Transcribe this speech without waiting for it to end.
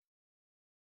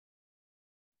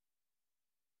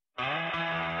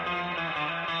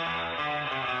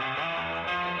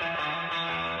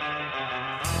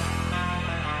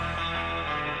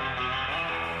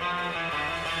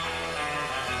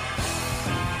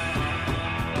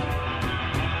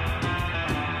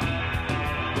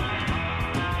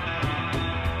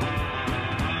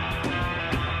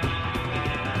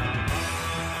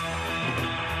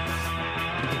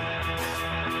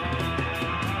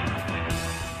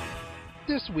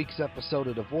This week's episode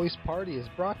of The Voice Party is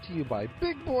brought to you by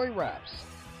Big Boy Raps.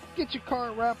 Get your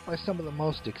car wrapped by some of the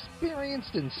most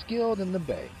experienced and skilled in the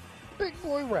Bay. Big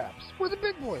Boy Raps, where the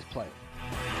big boys play.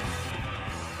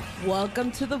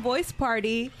 Welcome to The Voice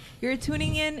Party. You're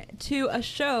tuning in to a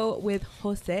show with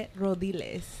Jose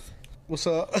Rodiles. What's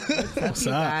up? What's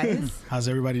you up? guys? How's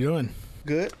everybody doing?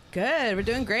 Good. Good. We're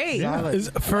doing great.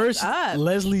 First,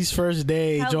 Leslie's first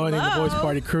day joining the Hello. Voice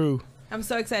Party crew. I'm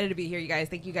so excited to be here, you guys.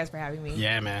 Thank you guys for having me.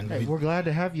 Yeah, man. Hey, we're glad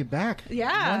to have you back.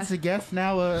 Yeah. Once a guest,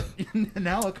 now a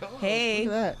co-host. Hey.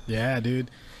 Look at that. Yeah, dude.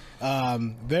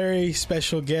 Very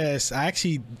special guest. I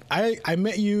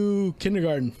met you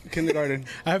kindergarten.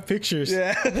 I have pictures.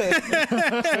 Yeah.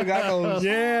 Still got those.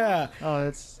 Yeah. Oh,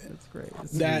 that's great.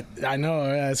 I know.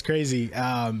 That's crazy.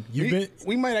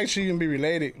 We might actually even be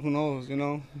related. Who knows? You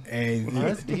know. Hey, Oh,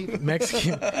 that's deep.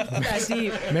 That's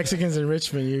deep. Mexicans in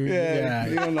Richmond. You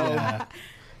don't know. Yeah.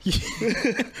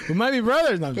 We might be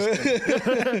brothers. No, I'm just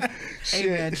kidding. Hey,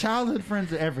 man, childhood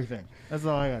friends are everything. That's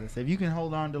all I gotta say. If you can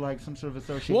hold on to like some sort of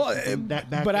association, from that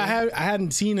back but then. I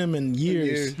hadn't seen him in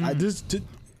years.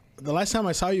 The last time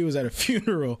I saw you was at a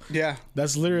funeral. Yeah.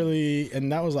 That's literally,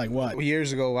 and that was like what?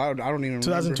 Years ago. I don't even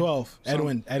 2012.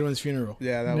 remember. Edwin's funeral.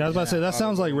 Yeah. I was about to say that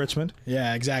sounds like Richmond.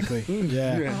 Yeah, exactly.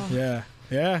 Yeah.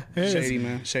 It is. Shady,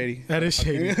 man. Shady. That is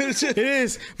shady. It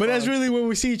is. But that's really when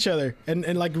we see each other.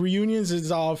 And like reunions is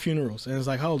all funerals. And it's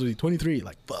like, how old is he? 23.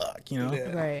 Like, fuck, you know?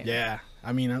 Yeah. Right. Yeah.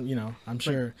 I mean, I'm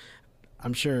sure,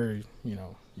 you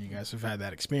know, you guys have had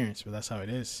that experience, but that's how it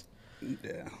is.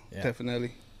 Yeah.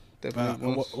 Definitely.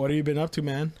 What have you been up to,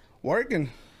 man? Working,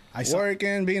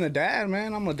 being a dad,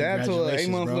 man. I'm a dad to an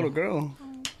 8-month little girl.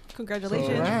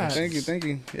 Congratulations. Right. Thank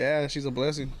you. Yeah, she's a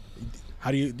blessing. How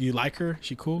do you like her?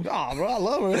 She cool? Oh, bro, I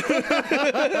love her.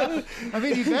 I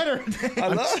mean, you better. I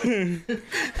love her.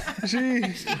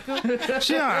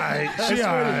 She alright.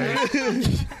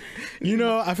 You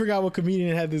know, I forgot what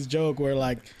comedian had this joke where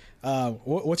like,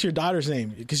 what's your daughter's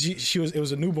name? Because it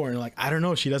was a newborn. Like, I don't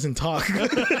know. She doesn't talk.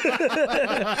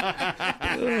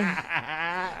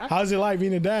 How's it like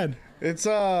being a dad? It's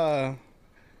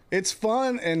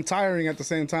fun and tiring at the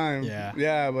same time.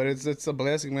 Yeah. But it's a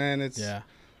blessing, man.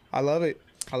 I love it.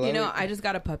 I just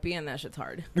got a puppy and that shit's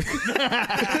hard.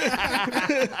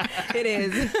 It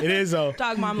is. It is though.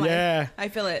 Dog mom life. Yeah. I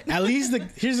feel it. At least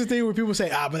here's the thing where people say,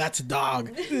 but that's a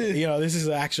dog. You know, this is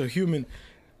an actual human.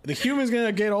 The human's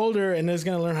gonna get older and it's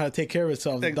gonna learn how to take care of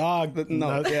itself. The dog,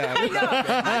 yeah.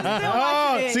 I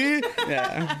know. See,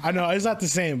 Yeah. I know it's not the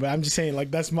same, but I'm just saying,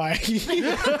 like that's my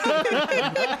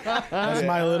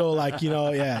my little like you're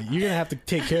gonna have to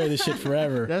take care of this shit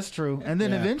forever. That's true. And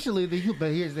then eventually,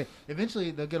 eventually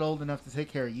they'll get old enough to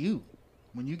take care of you.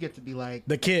 When you get to be like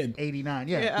the kid, 89,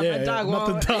 the dog not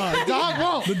won't. the dog. The dog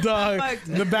won't. The dog.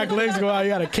 The back legs go out. You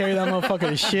gotta carry that motherfucker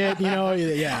to shit. You know,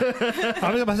 yeah. I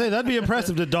was about to say that'd be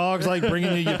impressive. The dog's like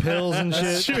bringing you your pills and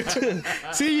shit.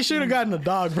 See, you should have gotten a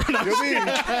dog, bro.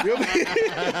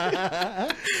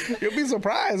 You'll be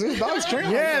surprised. This dog's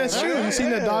trained. Yeah, that's true. You seen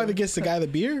that dog that gets the guy the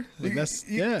beer? That's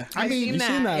I mean, you've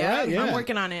seen that, right? Yeah. I'm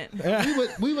working on it. Yeah.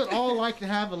 We would all like to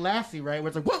have a lassie, right? Where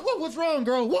it's like, what's wrong,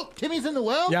 girl? What? Timmy's in the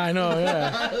well? Yeah, I know. Yeah.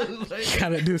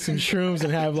 Gotta do some shrooms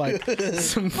and have like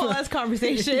some Full ass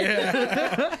conversation.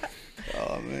 Yeah.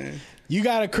 Oh man, you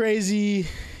got a crazy.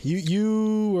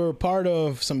 You were part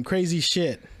of some crazy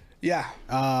shit. Yeah.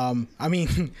 I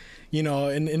mean,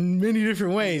 in many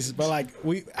different ways, but like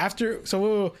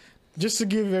just to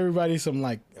give everybody some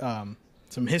like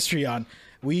some history on.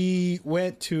 We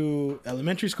went to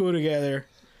elementary school together.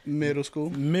 Middle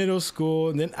school,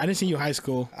 and then I didn't see you high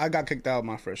school. I got kicked out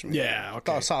my freshman year. Yeah,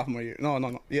 okay. I thought sophomore year.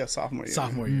 No. Yeah, sophomore year.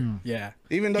 Sophomore year. Yeah.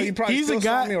 Even though he probably he's still a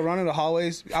guy, saw me running the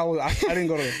hallways, I didn't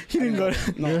go to. He didn't go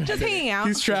to. No, Just hanging out.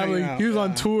 He's traveling. He was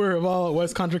on tour of all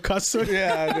West Contra Costa.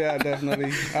 Yeah,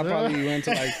 definitely. I probably went to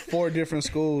like 4 different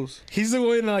schools. He's the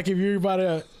one like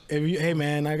hey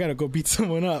man, I gotta go beat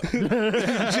someone up.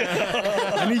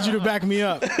 I need you to back me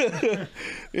up.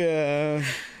 Yeah.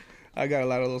 I got a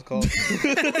lot of those calls.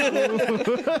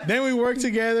 Then we worked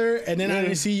together, and then I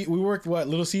didn't see. We worked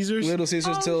Little Caesars. Little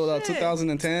Caesars till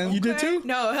 2010. You did too?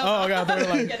 No. Oh God, they were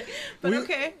like, but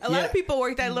okay. A lot of people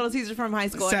worked at Little Caesars from high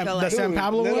school. I feel like. the San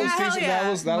Pablo Little one. Yeah, Caesars, hell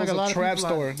yeah. that was a trap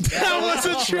store. That was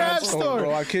a trap store,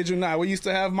 bro. I kid you not. We used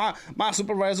to have my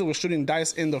supervisor was shooting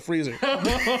dice in the freezer.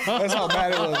 That's how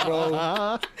bad it was,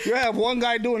 bro. You have one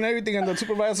guy doing everything, and the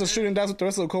supervisor shooting dice with the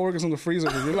rest of the coworkers in the freezer.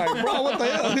 You're like, bro, what the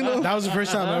hell? You know? That was the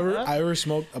first time I ever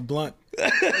smoked a blunt.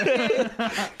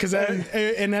 Because I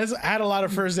had a lot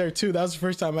of firsts there too. That was the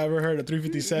first time I ever heard a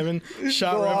 357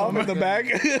 shot Go right off in the back.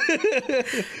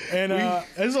 And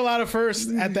there's a lot of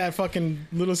firsts at that fucking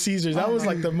Little Caesars. That was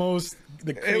like the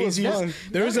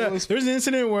craziest. There was an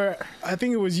incident where I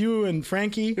think it was you and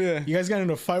Frankie. Yeah. You guys got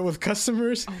into a fight with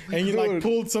customers, and you like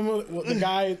pulled the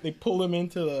guy. They pulled him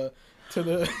into the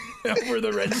over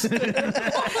the register.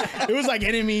 It was like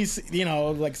enemies, you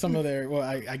know, like some of their. Well,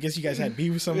 I guess you guys had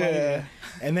beef with somebody. Yeah.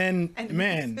 And then,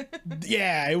 man,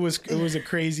 yeah, it was the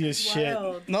craziest shit.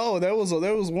 No, there was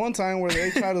one time where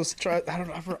they tried to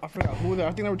I forgot who they. I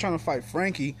think they were trying to fight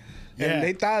Frankie. And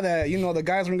they thought that, you know, the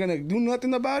guys weren't going to do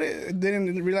nothing about it. They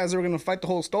didn't realize they were going to fight the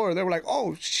whole store. They were like,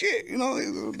 oh, shit. You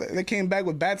know, they came back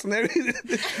with bats and everything.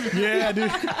 Yeah,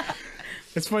 dude.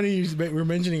 It's funny we're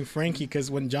mentioning Frankie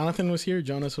because when Jonathan was here,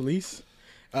 Jonas Solis,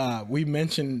 we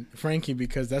mentioned Frankie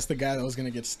because that's the guy that was going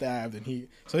to get stabbed. And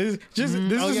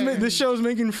this show is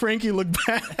making Frankie look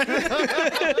bad.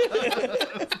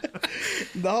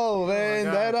 No, man.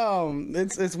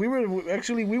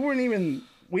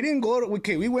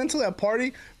 We went to that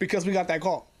party because we got that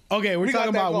call. Okay, we're talking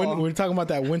about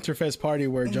that Winterfest party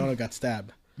where Jonah got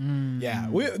stabbed. Yeah,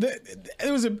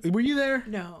 were you there?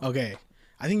 No. Okay,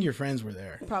 I think your friends were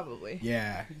there. Probably.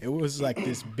 Yeah, it was like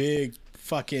this big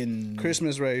fucking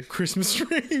Christmas rave.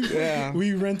 Yeah,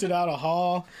 we rented out a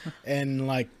hall, and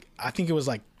like I think it was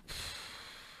like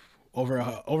over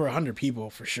 100 people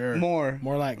for sure. More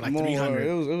like 300.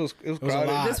 It was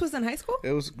crowded. This was in high school?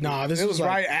 It was this was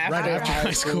right after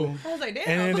high school. I was like, damn.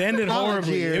 And it ended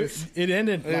horribly. It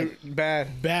ended like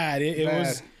bad.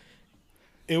 It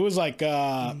was like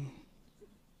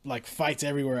fights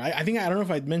everywhere. I don't know if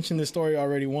I mentioned this story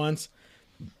already once,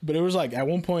 but it was like at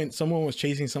one point someone was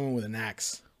chasing someone with an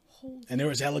axe, and there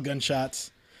was hella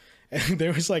gunshots. And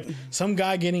there was like some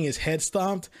guy getting his head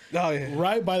stomped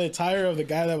right by the tire of the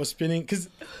guy that was spinning. Because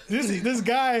this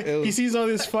guy, he sees all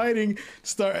this fighting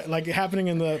start like happening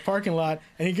in the parking lot,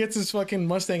 and he gets his fucking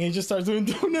Mustang and he just starts doing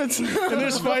donuts, and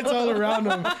there's fights all around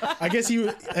him. I guess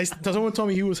someone told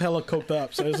me he was hella coked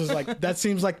up, so it was just like that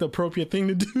seems like the appropriate thing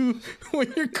to do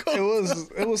when you're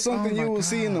coked. It was something you would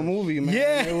see in the movie, man.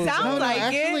 Yeah, it was, sounds like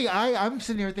actually, it. I'm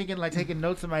sitting here thinking, like taking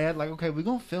notes in my head, like, okay, we're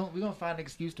gonna find an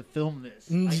excuse to film this.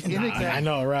 Like, I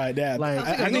know, right? Yeah.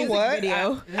 Like, I know what?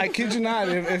 I kid you not.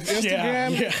 If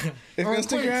Instagram, if or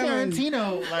Instagram,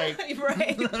 Tarantino, like,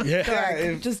 Right.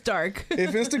 Yeah. Just dark.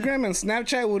 if Instagram and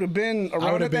Snapchat would have been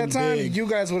around at that time, big. you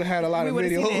guys would have had a lot of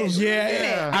videos.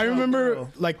 Yeah, I remember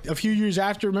like a few years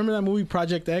after. Remember that movie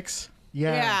Project X?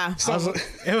 Yeah.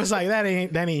 It was like that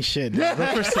ain't shit. But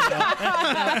first of all,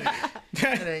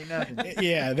 that ain't nothing.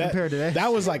 yeah, Compared to that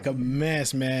that was like a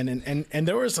mess, man. And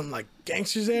there were some like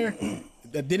gangsters there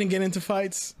that didn't get into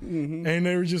fights, and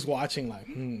they were just watching like,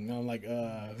 I'm like,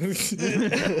 I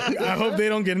hope they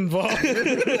don't get involved.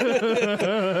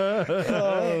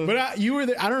 But you were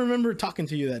there. I don't remember talking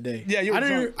to you that day. Yeah, you were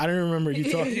drunk. I don't remember you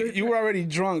talking. You were already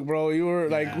drunk, bro. You were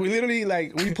like, we literally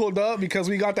like we pulled up because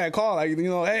we got that call. Like, you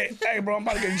know, hey, bro, I'm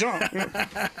about to get drunk.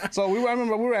 So I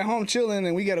remember we were at home chilling,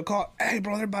 and we get a call. Hey,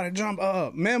 bro, they're about to jump.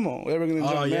 Memo. They were gonna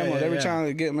jump Memo. They were trying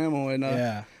to get Memo,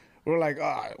 and we're like,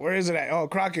 where is it at? Oh,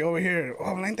 Crockett over here.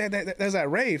 Oh, ain't there's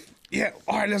that rave. Yeah,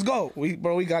 all right, let's go. We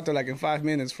got there like in 5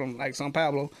 minutes from like San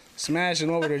Pablo, smashing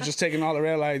over there, just taking all the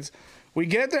red lights. We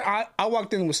get there. I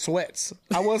walked in with sweats.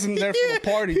 I wasn't there for the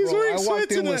party, bro. I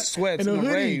walked in with sweats in the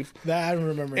rave. That I don't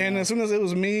remember. And as soon as it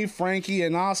was me, Frankie,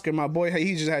 and Oscar, my boy,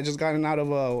 he had just gotten out of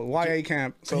YA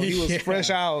camp, so he was fresh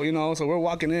out, you know. So we're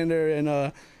walking in there,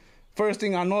 and first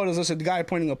thing I noticed was a guy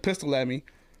pointing a pistol at me.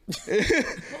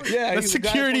 Yeah, that's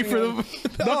security for them.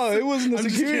 No, it wasn't the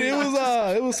security.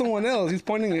 It was someone else. He's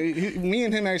pointing. Me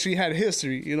and him actually had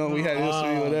history. You know, we had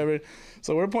history, whatever.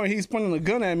 So he's pointing a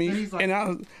gun at me, like, and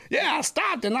I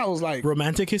stopped, and I was like,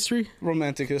 romantic history.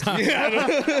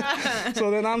 Yeah.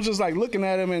 So then I'm just like looking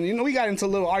at him, and you know, we got into a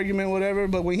little argument, whatever.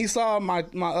 But when he saw my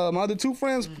other two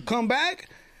friends come back,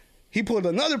 he pulled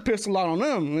another pistol out on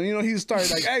them. And, you know, he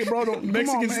started like, hey, bro, don't, Mexican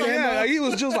come on, man. stand Yeah, up. like, he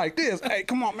was just like this. Hey,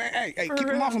 come on, man. Hey, keep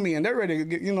him off of me. And they're ready to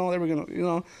get, you know, they were going to, you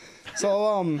know. So,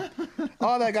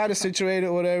 all that got us situated,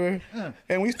 whatever.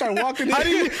 And we start walking. How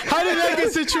did that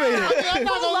get situated? I'm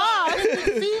not gonna lie.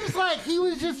 It seems like he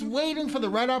was just waiting for the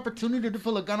right opportunity to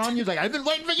pull a gun on you. He's like, I've been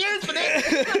waiting for years for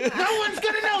this. No one's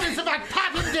gonna notice if I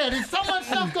pop him dead. There's so much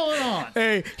stuff going on.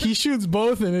 Hey, he shoots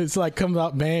both, and it's like comes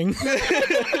out bang.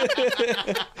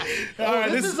 All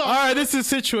right, this is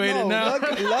situated No, now.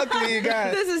 luckily it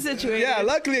got. This is situated. Yeah,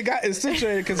 luckily it got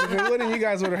situated because if it wouldn't, you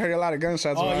guys would have heard a lot of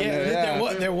gunshots. Oh around yeah,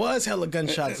 there. there was hella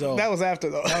gunshots though. That was after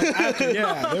though. After,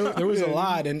 yeah, there was a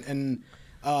lot, and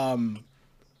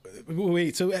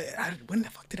wait. So when the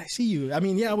fuck did I see you? I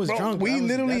mean, yeah, I was Bro, drunk. but I we wasn't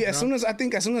literally, that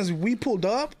as soon as we pulled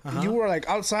up, you were like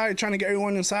outside trying to get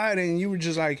everyone inside, and you were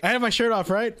just like, I had my shirt off,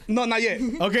 right? no, not yet.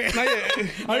 Okay, Not yet.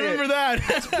 I remember that.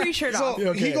 Pre-shirt So off.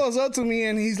 Okay. he goes up to me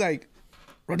and he's like,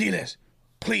 Rodiles,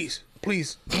 please,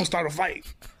 don't start a fight.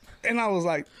 And I was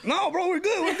like, no, bro, we're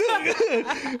good.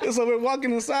 And so we're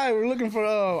walking inside. We're looking for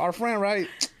our friend, right?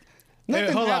 Nothing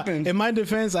Hey, hold on. happened. In my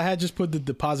defense, I had just put the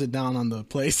deposit down on the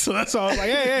place, so that's why I was like,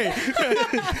 hey.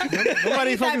 Nobody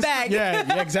Need that bag.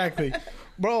 Yeah, exactly.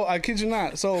 Bro, I kid you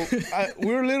not. So we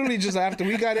were literally just after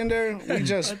we got in there, we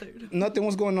just nothing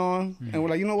was going on, and we're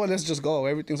like, you know what? Let's just go.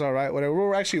 Everything's all right. Whatever. We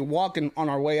were actually walking on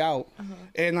our way out,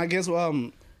 and I guess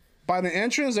by the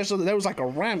entrance there was like a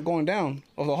ramp going down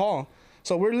of the hall.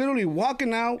 So we're literally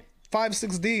walking out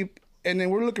 5-6 deep, and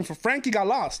then we're looking for Frankie. Got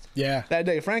lost. Yeah. That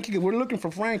day, Frankie. We're looking for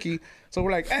Frankie. So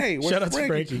we're like, hey, where's Shout out to Frankie?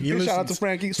 Frankie. He Yeah, shout out to listens.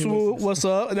 Frankie. He Swoop, listens. what's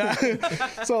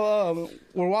up? So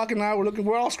we're walking out.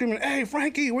 We're all screaming, hey,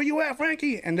 Frankie, where you at,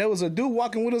 Frankie? And there was a dude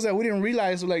walking with us that we didn't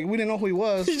realize, like, we didn't know who he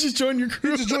was. He just joined your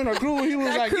crew. He just joined our crew. He was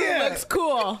That like, crew yeah. looks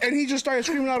cool. And he just started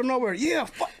screaming out of nowhere, yeah,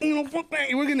 fuck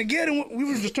Frankie, we're gonna get him. We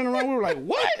were just turning around. We were like,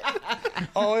 what?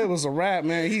 Oh, it was a wrap,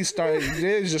 man. He started.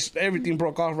 It was just everything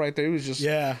broke off right there. It was just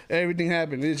everything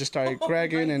happened. It just started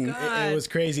cracking and. It was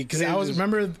crazy because I was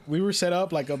remember we were set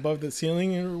up like above the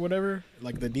ceiling or whatever,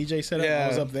 like the DJ setup. Yeah. I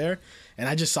was up there, and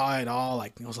I just saw it all.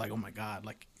 Like I was like, oh my god!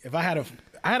 Like if I had a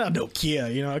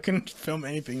Nokia, you know, I couldn't film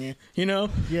anything, you know.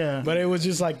 Yeah. But it was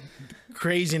just like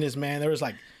craziness, man. There was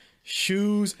like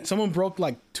shoes. Someone broke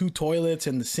like 2 toilets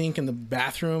and the sink in the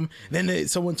bathroom. Then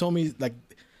someone told me like.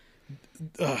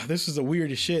 This is the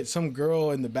weirdest shit. Some girl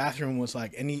in the bathroom was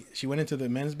like, she went into the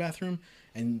men's bathroom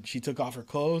and she took off her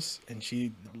clothes and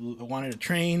she wanted to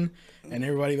train, and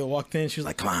everybody that walked in, she was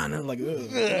like, "Come on!" And I'm like, ugh.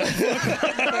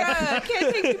 Bruh,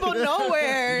 can't take people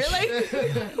nowhere. Like,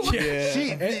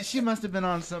 She must have been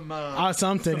on some.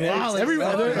 Something. Some Molly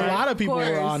stuff, A right? lot of people were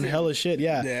course. on hella shit.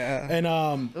 Yeah. Yeah. And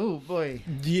Oh boy.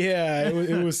 yeah,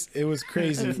 it was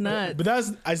crazy. It was nuts. But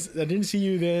I didn't see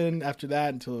you then after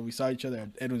that until we saw each other at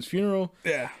Edwin's funeral.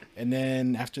 Yeah. And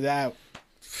then after that,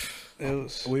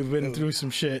 we've been through some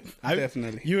shit.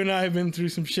 Definitely. You and I have been through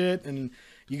some shit, and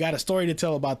you got a story to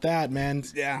tell about that, man.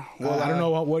 Yeah. Well, I don't know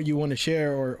what you want to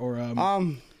share or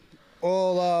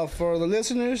Well, for the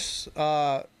listeners,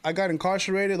 I got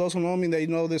incarcerated. Those who know me, they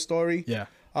know this story. yeah.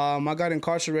 I got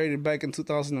incarcerated back in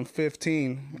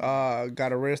 2015.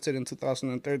 Got arrested in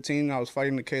 2013. I was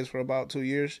fighting the case for about 2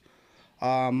 years.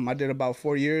 I did about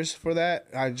 4 years for that.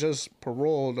 I just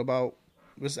paroled about.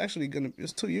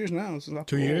 It's 2 years now. Since I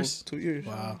 2 paroled. years? 2 years.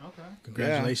 Wow. Okay.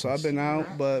 Congratulations. Yeah, so I've been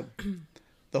out, but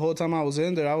the whole time I was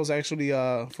in there, I was actually,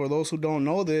 for those who don't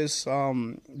know this,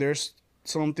 there's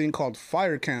something called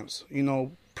fire camps, you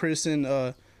know, prison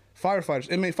firefighters,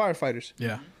 inmate firefighters.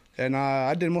 Yeah. And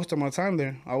I did most of my time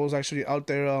there. I was actually out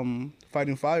there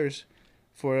fighting fires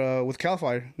with Cal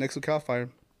Fire, next to Cal Fire.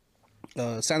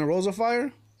 Santa Rosa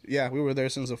Fire, yeah, we were there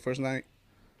since the first night.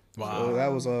 Wow. So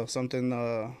that was something,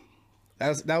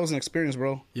 that was an experience,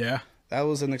 bro. Yeah. That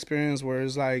was an experience where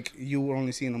it's like you were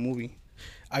only seeing a movie.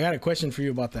 I got a question for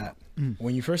you about that.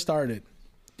 When you first started,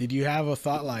 did you have a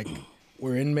thought like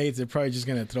we're inmates, they're probably just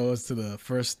gonna throw us to the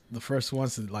first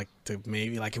ones to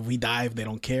maybe like if we dive they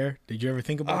don't care? Did you ever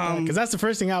think about that? Because that's the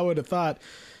first thing I would have thought.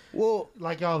 Well,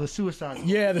 Like all the suicide.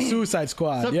 Yeah, the Suicide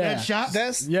Squad. Some Yeah. headshots.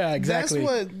 Exactly.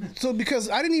 That's what. So because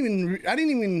I didn't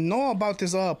even know about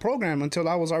this program until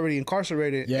I was already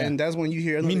incarcerated. Yeah. And that's when you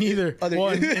hear. Me neither. Well,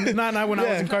 and not when I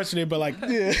was Yeah. incarcerated, but like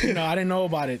you know, I didn't know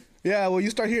about it. Yeah, well, you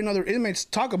start hearing other inmates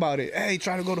talk about it. Hey,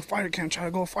 try to go to fire camp. Try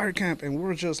to go to fire camp. And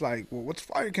we're just like, well, what's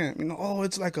fire camp? You know, oh,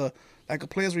 it's like a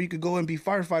place where you could go and be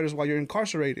firefighters while you're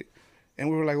incarcerated. And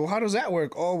we were like, well, how does that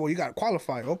work? Oh, well, you got to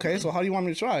qualify. Okay, so how do you want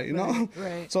me to try? You know?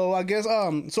 Right. So I guess,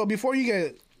 so before you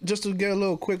get, just to get a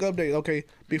little quick update, okay,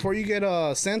 before you get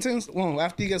sentenced, well,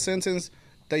 after you get sentenced,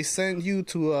 they send you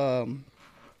to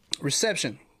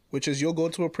reception. which is you'll go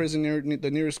to a prison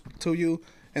the nearest to you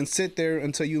and sit there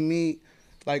until you meet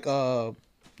like your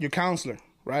counselor,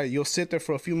 right? You'll sit there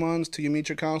for a few months till you meet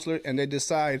your counselor, and they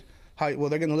decide how. Well,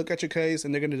 they're gonna look at your case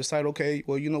and they're gonna decide, okay,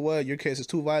 well, you know what, your case is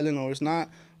too violent or it's not.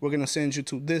 We're gonna send you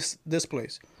to this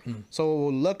place. So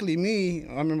luckily,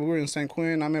 I remember we were in San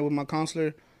Quentin. I met with my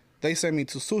counselor. They sent me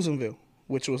to Susanville,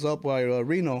 which was up by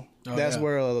Reno. That's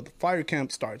where the fire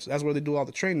camp starts. That's where they do all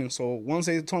the training. So once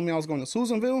they told me I was going to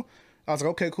Susanville, I was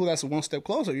like, okay, cool. That's one step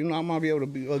closer. You know, I might be able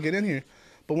to get in here.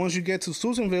 But once you get to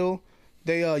Susanville,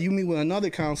 you meet with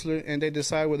another counselor, and they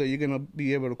decide whether you're gonna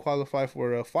be able to qualify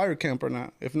for a fire camp or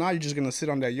not. If not, you're just gonna sit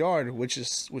on that yard, which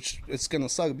it's gonna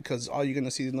suck because all you're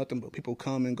gonna see is nothing but people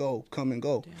come and go,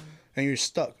 and you're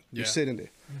stuck. You're sitting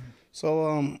there.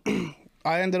 So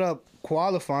I ended up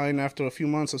qualifying after a few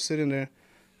months of sitting there,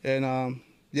 and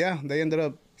they ended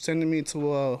up sending me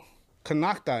to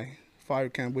Canocti Fire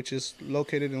Camp, which is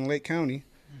located in Lake County.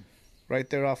 Right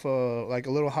there off like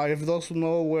a little high. If those who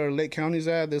know where Lake County's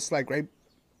at, it's like right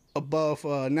above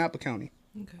Napa County.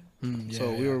 Okay.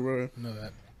 So we were know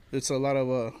that. It's a lot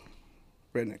of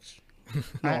rednecks.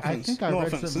 I think I read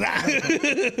some. I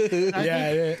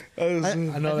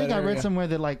know that. I read somewhere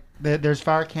that like there's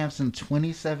fire camps in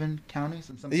 27 counties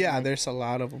and something. Yeah, there's a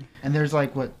lot of them. And there's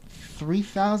like what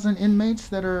 3,000 inmates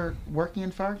that are working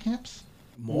in fire camps.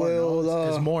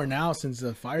 It's more now since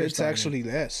the fire. It's started. actually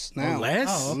less now.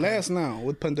 Less? Less now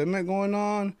with pandemic going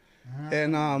on,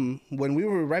 and when we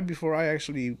were right before I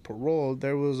actually paroled,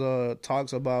 there was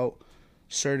talks about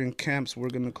certain camps were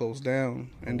going to close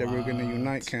down and they were going to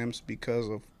unite camps because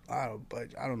of I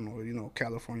don't know,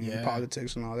 California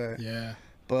politics and all that. Yeah.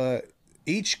 But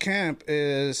each camp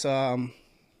has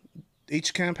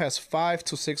 5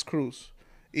 to 6 crews.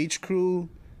 Each crew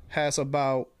has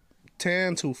about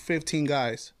 10 to 15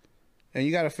 guys, and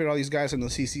you got to fit all these guys in the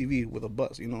CCV with a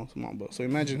bus, small bus. So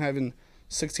imagine having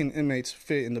 16 inmates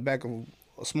fit in the back of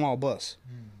a small bus.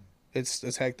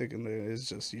 It's hectic in there. It's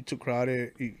just you're too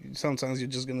crowded. Sometimes you're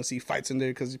just gonna see fights in there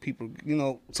because people,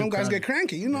 some guys get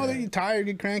cranky. They're tired,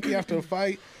 get cranky after a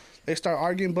fight. They start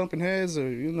arguing, bumping heads,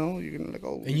 or you're gonna like,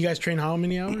 oh. And you guys train how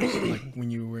many hours? Like when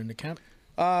you were in the camp?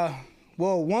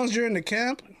 Well, once you're in the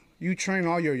camp, you train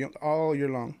all year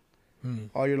long.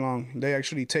 All year long. They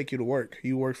actually take you to work.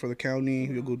 You work for the county.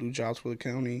 You'll go do jobs for the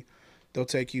county. They'll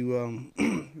take you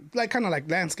kind of like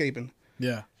landscaping.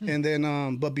 Yeah. And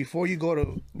then but before you go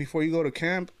to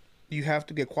camp, you have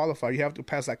to get qualified. You have to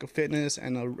pass like a fitness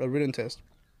and a written test.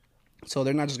 So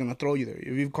they're not just going to throw you there.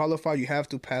 If you qualify, you have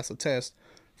to pass a test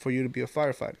for you to be a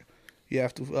firefighter. You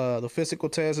have to the physical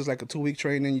test is like a 2-week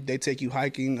training. They take you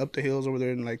hiking up the hills over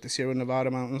there in like the Sierra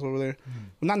Nevada mountains over there.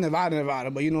 Well, not Nevada,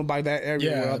 but by that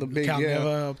area where all the big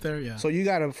Neva up there. Yeah. So you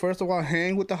gotta first of all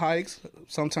hang with the hikes.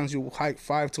 Sometimes you hike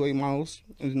 5 to 8 miles,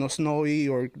 snowy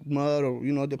or mud or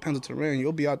it depends on the terrain.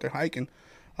 You'll be out there hiking.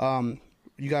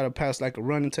 You gotta pass like a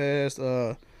running test.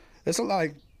 It's a lot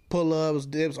like pull-ups,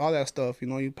 dips, all that stuff.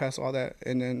 You pass all that,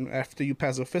 and then after you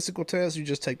pass the physical test, you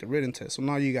just take the written test. So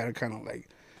now you gotta kind of like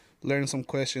learn some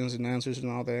questions and answers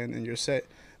and all that, and then you're set.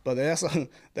 But they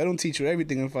don't teach you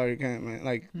everything in fire camp, man.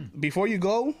 Like before you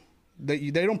go,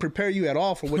 they don't prepare you at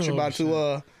all for what you're about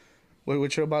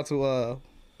to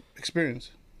experience.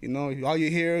 All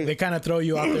you hear. They kind of throw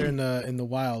you out there in the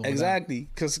wild. Exactly,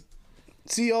 because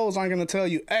COs aren't gonna tell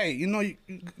you, hey,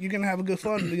 you're gonna have a good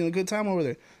good time over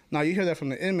there. Now you hear that from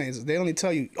the inmates. They only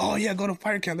tell you, oh yeah, go to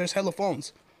fire camp. There's hella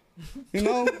phones.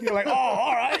 You're like, oh,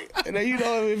 all right. And then,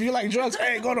 if you like drugs,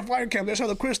 hey, go to fire camp. There's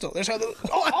hella crystal. There's hella,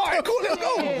 all right, cool, let's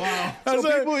go. Wow.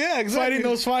 So people, exactly. Fighting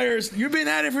those fires. You've been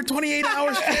at it for 28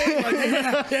 hours straight. Like,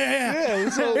 yeah.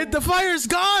 So, the fire's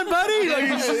gone, buddy.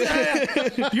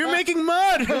 Like, you're making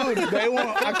mud. Dude, they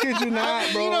won't, I kid you not,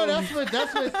 bro.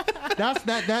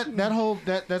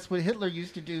 That's what Hitler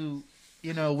used to do.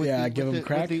 Give him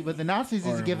crack. With the Nazis,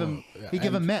 he give him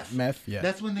meth. Meth, yeah.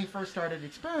 That's when they first started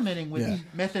experimenting with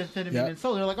methamphetamine and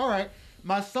so they're like, all right,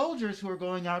 my soldiers who are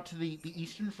going out to the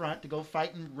Eastern Front to go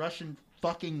fight in Russian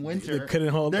fucking winter. They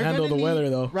couldn't handle the weather,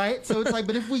 though. Right? So it's like,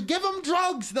 but if we give them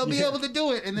drugs, they'll be able to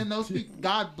do it. And then those people,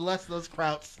 God bless those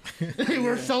Krauts. They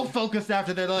were so focused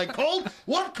after they're like, cold?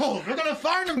 What cold? We're going to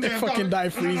find them. They fucking die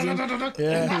freezing.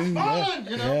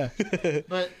 Yeah.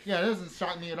 But it doesn't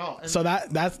shock me at all. And so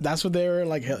that's what they were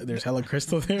like. There's hella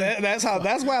crystal there. That's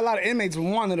why a lot of inmates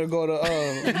wanted to go to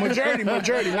majority.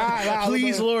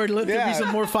 Please, Lord, let there be some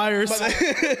more fires.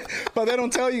 But they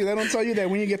don't tell you. They don't tell you that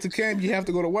when you get to camp, you have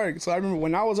to go to work. So I remember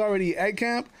when I was already at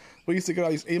camp, we used to get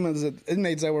all these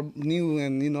inmates that were new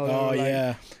and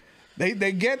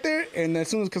They get there, and as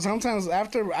soon as, because sometimes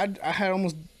after I had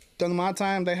almost during my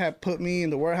time, they had put me in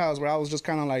the warehouse where I was just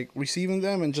kind of like receiving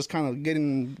them and just kind of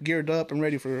getting geared up and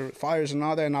ready for fires and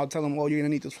all that. And I'll tell them, "Oh, you're gonna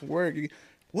need this for work."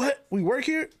 What? We work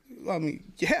here? I mean,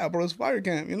 yeah, bro, it's fire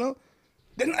camp, you know.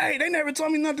 Then, hey, they never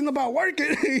told me nothing about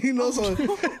working, you know. So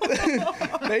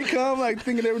they come like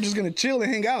thinking they were just gonna chill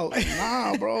and hang out.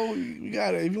 Nah, bro, you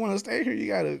gotta. If you want to stay here, you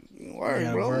gotta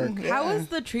work, bro. work. Yeah. How was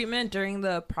the treatment during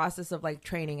the process of like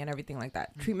training and everything like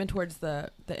that? Treatment towards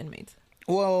the inmates.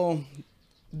 Well,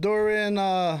 during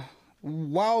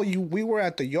while we were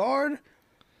at the yard,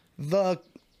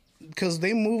 because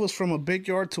they move us from a big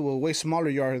yard to a way smaller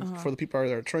yard for the people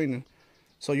that are training.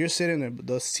 So you're sitting there.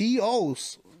 The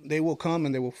COs, they will come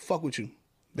and they will fuck with you.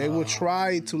 They will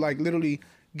try to like literally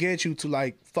get you to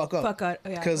like fuck up. Fuck up,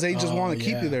 yeah. Because they just want to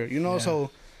keep yeah. you there, you know. Yeah.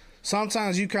 So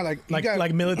sometimes you kind of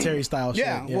Like military style shit.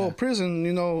 yeah, well, prison,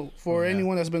 you know, for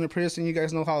anyone that's been in prison, you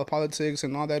guys know how the politics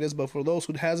and all that is. But for those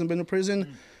who hasn't been to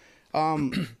prison,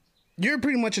 you're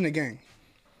pretty much in a gang.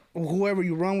 Whoever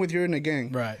you run with, you're in a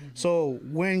gang. Right. So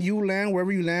when you land,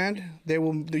 wherever you land, they're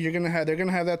gonna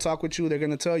have that talk with you. They're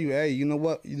gonna tell you, hey, you know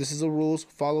what? This is the rules.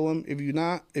 Follow them. If you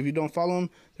don't follow them,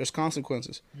 there's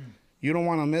consequences. You don't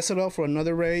want to mess it up for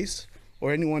another race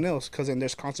or anyone else, because then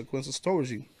there's consequences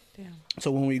towards you. Damn.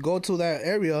 So when we go to that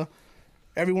area,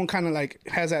 everyone kind of like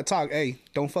has that talk. Hey,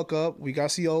 don't fuck up. We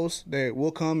got COs that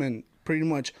will come and pretty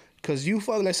much, because you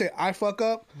fuck. Let's say I fuck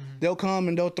up, they'll come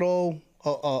and they'll throw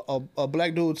a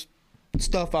black dude's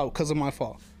stuff out because of my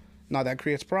fault. Now that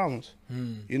creates problems,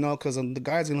 you know, because the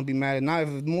guy's gonna be mad. And now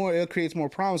it creates more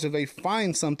problems if they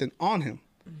find something on him,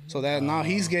 so that now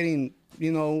he's getting,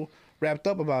 you know, wrapped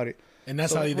up about it. And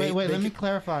that's So- how they. Wait, they let me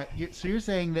clarify. So you're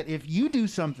saying that if you do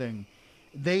something,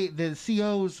 the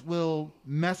COs will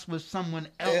mess with someone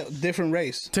else Different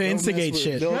race To They'll instigate mess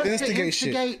with- shit. They'll Just to instigate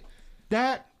shit.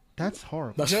 That's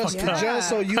horrible. That's Just, fucked up. just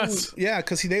so you, That's-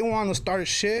 because they want to start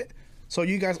shit. So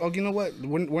you guys, you know what?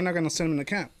 We're not gonna send them to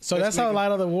camp. So Let's that's how a make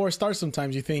lot of the war starts.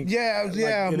 Sometimes you think. Yeah, Like,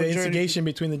 yeah. The majority- instigation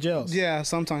between the jails. Yeah,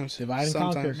 sometimes. Divide and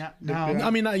sometimes. conquer. Now, Yeah. I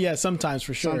mean, sometimes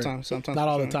for sure. Sometimes Not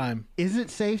all the for sure. time. is it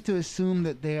safe to assume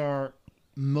that they are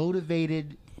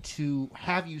motivated to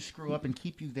have you screw up and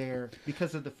keep you there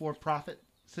because of the for-profit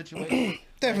situation?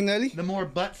 Definitely. The more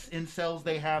butts in cells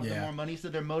they have, the Yeah. more money, so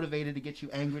they're motivated to get you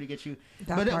angry, to get you.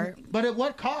 That but part. but at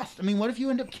what cost? I mean, what if you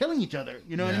end up killing each other?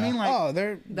 You know what I Yeah. mean? Like, Oh,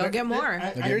 They'll get more.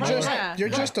 You're more. just Yeah. you're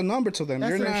just a number to them. That's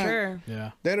You're for not. Sure.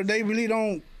 Yeah. They really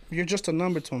don't. You're just a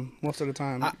number to them most of the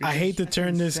time. I hate to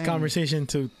turn this insane. conversation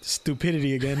to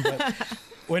stupidity again, but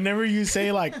whenever you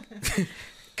say like,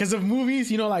 because of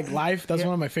movies, you know, like Life, that's Yeah.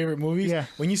 one of my favorite movies. Yeah.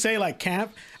 When you say like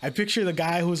camp, I picture the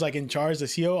guy who's like in charge, the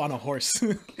CO, on a horse.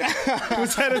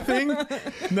 Was that a thing?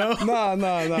 No.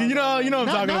 No. You know what I'm not,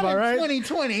 talking not about, in right?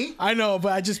 2020. I know,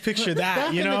 but I just picture that.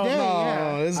 Back You in the know. day. No,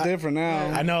 Yeah. it's different now.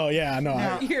 I know. Yeah, I know.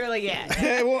 Now- You're like, yeah.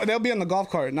 Yeah, well, they'll be on the golf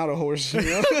cart, not a horse. You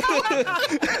know?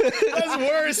 That's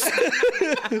worse.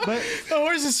 The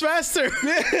horse is faster.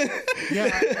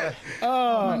 Yeah.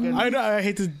 I know. I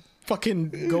hate to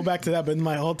fucking go back to that, but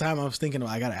my whole time I was thinking,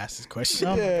 I gotta ask this question.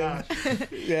 Oh my Yeah. gosh.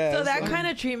 Yeah. So that kind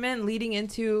of treatment leading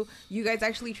into you guys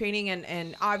actually training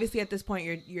and obviously at this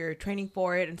point you're training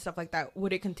for it and stuff like that.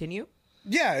 Would it continue?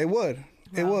 Yeah, it would.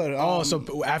 It would. Oh,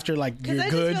 so after like Because you're I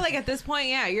good. just feel like at this point,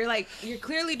 yeah, you're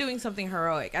clearly doing something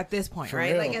heroic at this point, For right?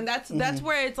 real. Like, and that's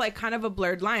where it's like kind of a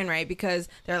blurred line, right? Because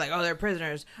they're like, oh, they're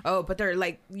prisoners. Oh, but they're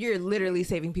like, you're literally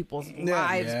saving people's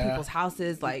lives, Yeah. people's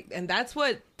houses, like, and that's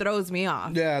what throws me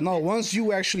off. Yeah, no. Once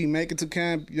you actually make it to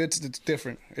camp, it's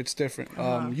different. It's different.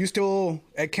 You still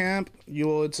at camp.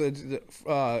 It's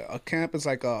a camp is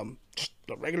like just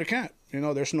a regular camp. You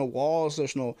know, there's no walls.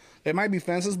 There might be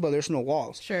fences, but there's no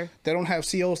walls. Sure. They don't have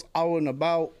COs out and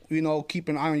about. You know, keep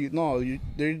an eye on you. No,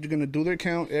 they're gonna do their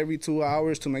count every 2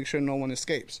 hours to make sure no one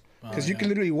escapes. Because you can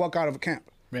literally walk out of a camp.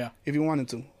 Yeah. If you wanted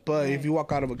to. But if you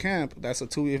walk out of a camp, that's a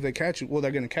 2. If they catch you, well,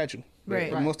 they're gonna catch you.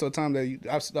 Right. Most of the time,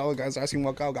 all the guys I seen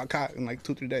walk out got caught in like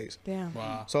 2-3 days. Damn.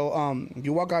 Wow. So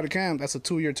you walk out of camp, that's a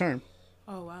 2-year term.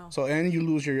 Oh wow. So and you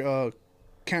lose your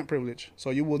camp privilege. So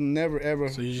you will never ever.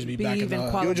 So you just be Be back in even the.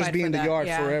 qualified You'll just be for in the that, yard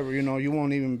yeah. forever. You know, you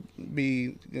won't even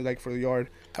be like for the yard.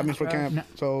 I mean for camp. no.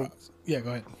 So Yeah, go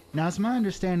ahead. Now, it's my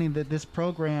understanding that this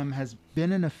program has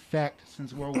been in effect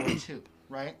since World War II,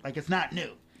 right? Like, it's not new.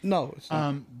 no. It's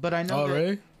not. But I know Oh, that,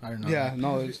 really? I don't know. Yeah,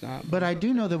 no, it's not. But I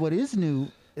do know that what is new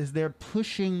is they're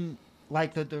pushing,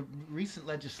 like the recent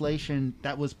legislation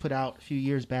that was put out a few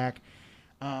years back,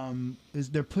 is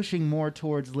they're pushing more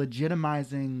towards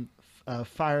legitimizing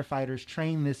firefighters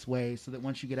trained this way, so that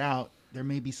once you get out, there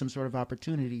may be some sort of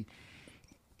opportunity.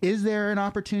 Is there an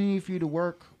opportunity for you to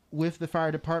work with the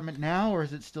fire department now, or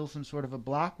is it still some sort of a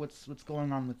block? What's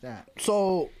going on with that?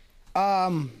 So,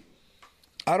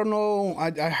 I don't know.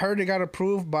 I heard it got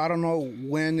approved, but I don't know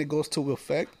when it goes to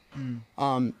effect.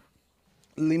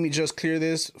 Let me just clear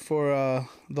this for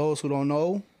those who don't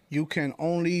know. You can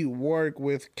only work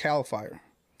with CAL FIRE.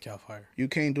 Cal Fire. You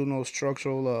can't do no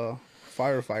structural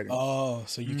firefighting. Oh,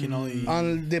 so you can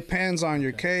only. Depends on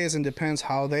your case and depends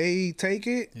how they take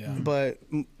it. Yeah. But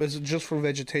it's just for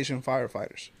vegetation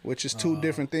firefighters, which is two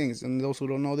different things. And those who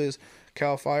don't know this,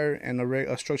 CAL FIRE and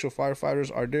structural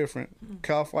firefighters are different.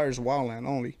 CAL FIRE is wildland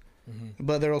only.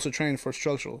 But they're also trained for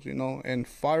structurals, you know, and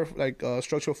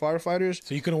structural firefighters.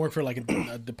 So you couldn't work for like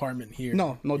a department here?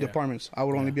 No departments. I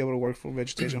would only be able to work for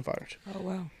vegetation fires. Oh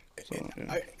wow. So,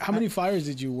 yeah. How many fires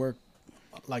did you work,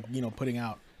 like, you know, putting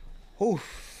out?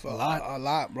 Oof, a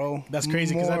lot, bro. That's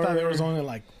crazy because I thought there was only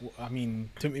like, I mean,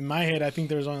 in my head, I think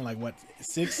there was only like what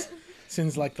 6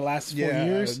 since like the last 4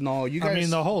 years. No, you guys. I mean,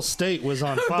 the whole state was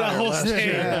on fire. The whole last state.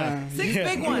 year. Yeah. 6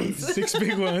 big ones. 6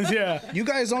 big ones, yeah. You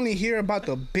guys only hear about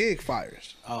the big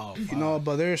fires. Oh, You know,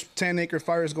 but there's 10-acre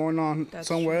fires going on That's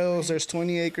somewhere true, else. There's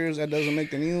 20 acres that doesn't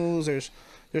make the news. There's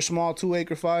small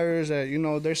 2-acre fires that, you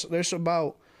know, there's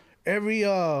about every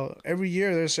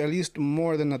year there's at least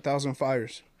more than 1,000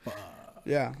 fires.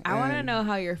 Yeah. I want to and know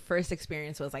how your first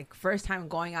experience was, like first time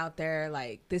going out there,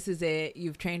 like this is it,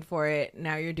 you've trained for it,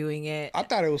 now you're doing it. I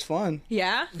thought it was fun.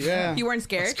 Yeah? Yeah. You weren't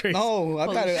scared? crazy. No, I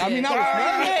Holy thought it. I mean, shit.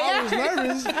 I was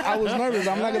nervous. I was nervous.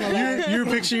 I'm not gonna lie. You're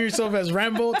picturing yourself as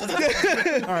Rambo. All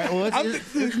right. Well,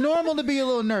 it's normal to be a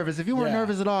little nervous. If you weren't Yeah.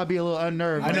 nervous at all, I'd be a little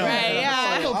unnerved. I know. Right,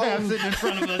 yeah. Psychopath sitting in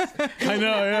front of us. I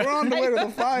know, yeah. We're on the way to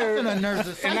the fire. I'm a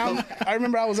nervous And psychopath. I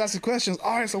remember I was asking questions.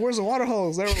 All right, so where's the water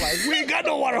hose? They were like, we ain't got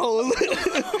no water hose.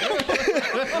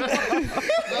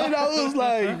 And I was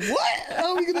like, what?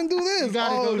 How are we going to do this? You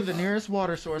gotta go to the nearest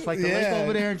water source, like the lake Yeah.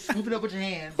 over there, and scoop it up with your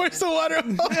hands. Where's the water?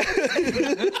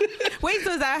 Wait,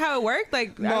 so is that how it worked?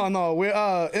 Like, No.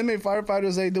 We're inmate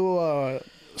firefighters. They do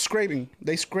scraping.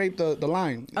 They scrape the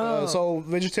line. So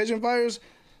vegetation fires,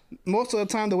 most of the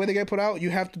time, the way they get put out, you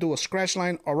have to do a scratch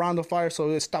line around the fire so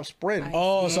it stops spreading.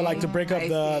 Oh, so like to break up I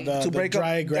the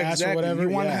dry grass exactly. or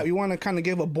whatever. You want to kind of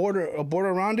give a border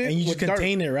around it, And you just with dirt.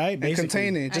 contain it, right? And Basically.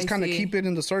 contain it. Just I kind of see. keep it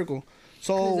in the circle.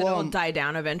 So 'cause it'll die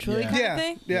down eventually, kind yeah, of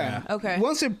thing? yeah. Okay.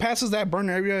 Once it passes that burn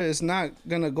area, it's not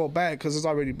gonna go back because it's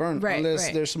already burned. Right, unless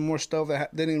right. there's some more stuff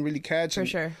that didn't really catch. For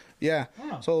sure. Yeah.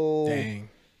 So Dang.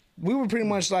 we were pretty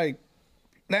much like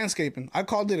landscaping. I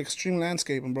called it extreme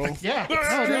landscaping, bro. Yeah. No,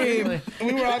 definitely.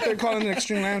 We were out there calling it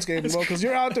extreme landscaping, bro, because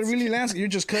you're out there really landscaping. You're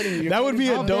just cutting. That would be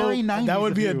a How very dope. 90s That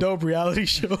would be a of you. dope reality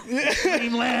show.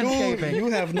 Extreme landscaping.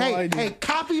 You have no hey, idea. Hey,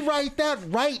 copyright that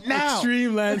right now.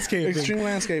 Extreme landscaping. Extreme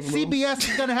landscaping, bro. CBS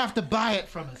is gonna have to buy it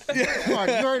from us. You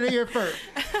heard it here first.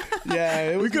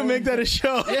 Yeah, We could make that a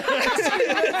show.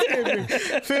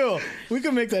 Phil, we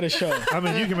could make that a show. I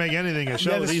mean, you can make anything a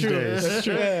show Yeah, that's these true. days. That's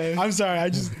true. I'm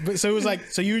sorry. So it was like,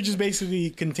 so you were just basically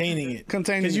containing it.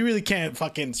 Containing Because you it. really can't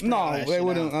fucking spray all No, that they shit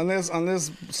wouldn't out.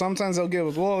 unless sometimes they'll give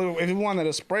us. Well, if you wanted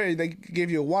a spray, they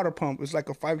give you a water pump. It's like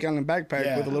a 5-gallon backpack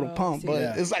Yeah. with a little pump, see. but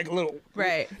Yeah. it's like a little.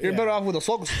 Right. You're better off with a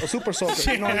super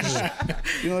soaker. You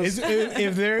know,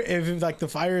 If like the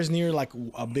fire is near like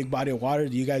a big body of water,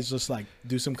 do you guys just like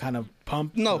do some kind of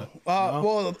pump? no.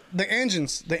 Well, the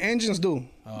engines do.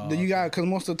 You got because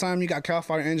most of the time you got CAL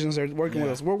FIRE engines that are working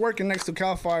with us. We're working next to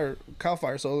CAL FIRE,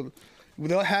 so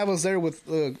they'll have us there with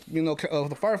the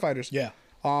firefighters. Yeah.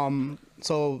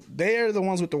 So they are the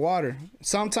ones with the water.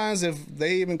 Sometimes if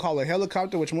they even call a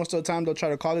helicopter, which most of the time they'll try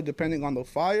to call it depending on the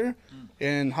fire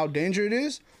and how dangerous it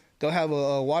is, they'll have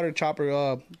a water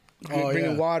chopper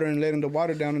bringing yeah. water and letting the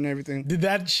water down and everything. Did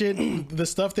that shit, the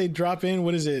stuff they drop in,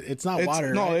 what is it? It's not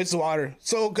water. No, right? it's water.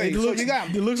 So okay, It so looks, you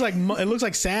got. it looks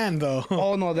like sand though.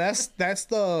 Oh no, that's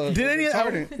the. Did any of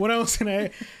retardant. what I was gonna?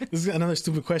 This is another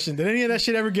stupid question. Did any of that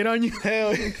shit ever get on you?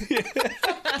 Hell,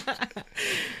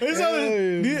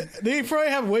 They probably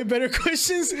have way better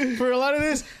questions for a lot of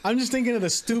this. I'm just thinking of the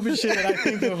stupid shit that I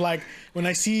think of, like when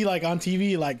I see like on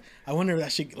TV. Like I wonder if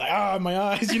that shit, like my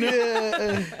eyes, you know?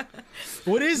 yeah,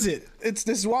 What is it? it's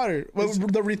this water. Well,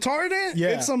 the retardant, Yeah.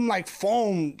 it's some like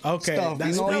foam Okay, stuff.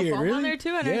 that's you know? weird. Foam on Really? there too?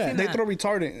 I never Yeah. seen They that. throw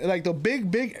retardant, like the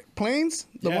big planes,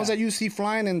 the Yeah. ones that you see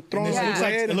flying and throwing. It Yeah. looks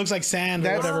like it looks like sand or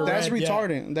That's whatever. that's red, yeah.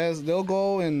 retardant. They'll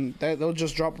go and they'll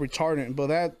just drop retardant, but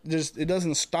it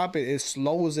doesn't stop it. It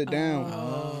slows it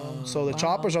down. So the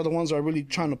choppers are the ones that are really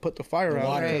trying to put the fire out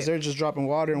water. because they're just dropping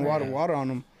water and water on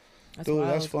them. Dude,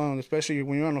 that's wild. fun, especially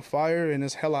when you're on a fire and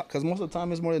it's hell out. Because most of the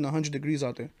time it's more than 100 degrees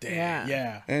out there. Yeah.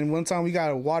 Yeah. And one time we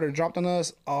got water dropped on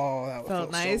us. Oh, that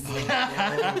Felt nice. So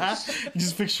good. You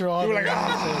just picture all We were the like,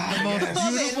 ah.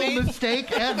 Beautiful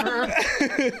mistake ever.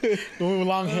 with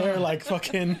long hair, like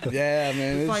fucking. Yeah,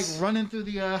 man. It's like running through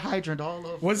the hydrant all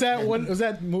over. Was that what was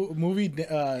that movie?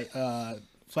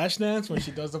 Flashdance when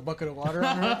she does the bucket of water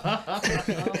on her. Oh,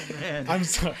 man. I'm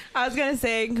sorry. I was gonna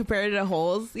say compared to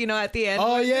holes, you know, at the end.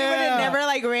 Oh, when yeah. it never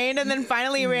like rained and then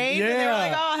finally rained, and they were Yeah.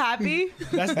 like, "Oh, happy."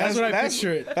 That's what I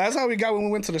picture it. That's how we got when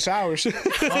we went to the showers. Yeah.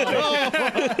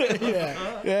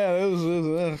 Yeah, it was.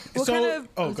 What So- kind of?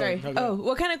 oh, Oh, go sorry. ahead, go ahead.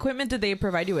 What kind of equipment did they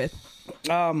provide you with?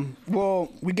 Well,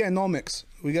 we get no mix.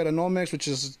 We get a no mix, which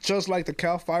is just like the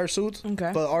Cal Fire suits,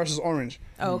 Okay. but ours is orange.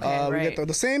 Okay, We right. get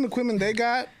the same equipment they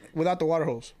got without the water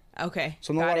hose. Okay.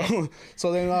 So no got water. it.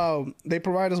 So then they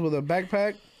provide us with a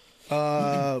backpack.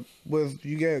 With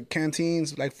you get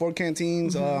canteens, like 4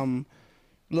 canteens,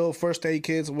 little first aid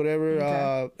kits, whatever,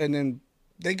 Okay. and then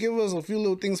they give us a few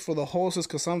little things for the hoses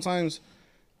because sometimes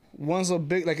once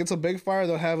it's a big fire,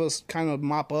 they'll have us kind of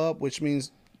mop up, which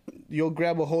means you'll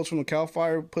grab a hose from the Cal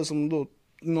Fire, put some little,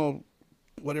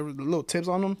 whatever, the little tips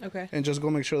on them, Okay. and just go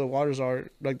make sure the waters are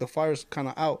like the fire's kind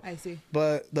of out. I see.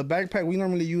 But the backpack, we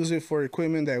normally use it for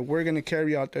equipment that we're gonna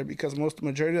carry out there because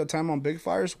majority of the time on big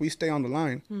fires, we stay on the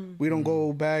line. We don't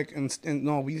go back and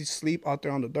no, we sleep out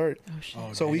there on the dirt. Oh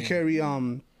shit. So we carry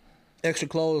extra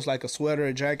clothes like a sweater,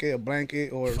 a jacket, a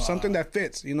blanket, or something that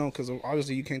fits. Because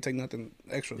obviously you can't take nothing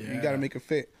extra. You Yeah. gotta make it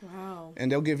fit. Wow.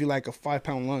 And they'll give you like a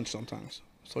 5-pound lunch sometimes.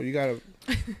 So you gotta.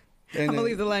 And I'm gonna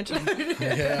leave the lunch.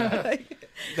 Yeah.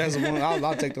 That's the one.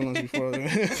 I'll take the lunch before.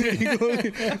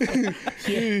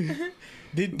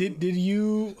 Did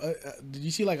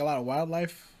you see like a lot of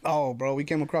wildlife? Oh, bro, we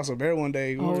came across a bear one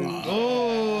day. It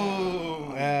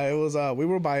was we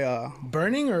were by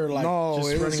Burning or like No,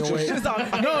 just it was running away? just-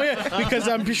 No, yeah, because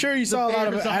I'm sure you saw a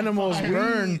lot of animals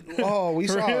burn. we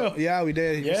For saw. real? Yeah, we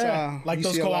did. We Yeah, saw, like you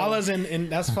those see a lot of- koalas and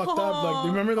that's fucked up. Like,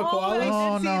 remember the Oh, koalas? I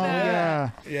Oh did see no!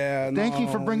 that. Yeah. Yeah. Thank you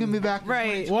for no. bringing me back.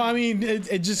 Right. Well, I mean,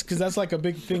 it just because that's like a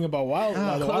big thing about close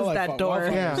wildlife. that door.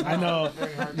 wildfires. Yeah. I know,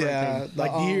 Yeah,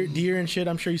 like deer and shit.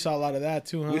 I'm sure you saw a lot of that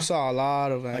too, huh? We saw a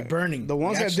lot of that. Like burning. The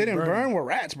ones They that actually didn't burn. burn were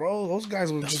rats, bro. Those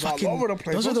guys were just all over the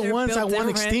place. Those are the They're ones that built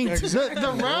went different. extinct.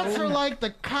 The rats are like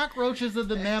the cockroaches of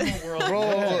the mammal world.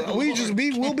 Bro,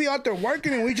 we'll be out there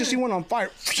working and we just see one on fire.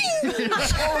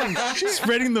 Holy shit.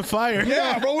 Spreading the fire.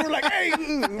 Yeah, bro. We were like, hey.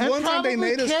 One time they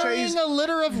made us carrying chase. a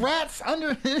litter of rats under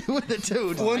with the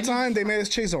dude. One time they made us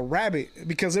chase a rabbit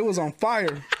because it was on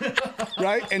fire,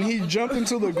 right? And he jumped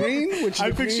into the green, which I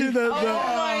the picture green, the. Oh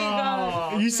my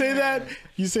god. You say that.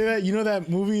 You know that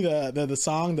movie, the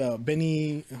song, the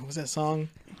Benny. What was that song?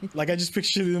 Like I just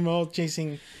pictured them all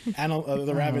chasing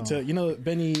the rabbit to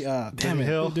Benny. Damn it,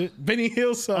 Hill? Benny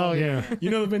Hill song. Oh, yeah.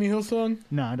 You know the Benny Hill song?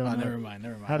 No, I don't know. Never mind.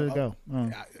 How did it go?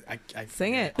 Oh. I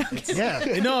Sing it.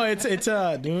 Yeah. No, it's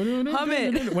Hum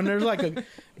it. when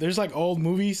there's like old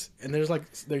movies and there's like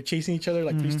they're chasing each other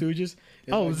like Three Stooges.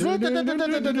 It's Oh,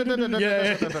 like,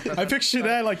 yeah. I picture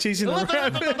that like chasing the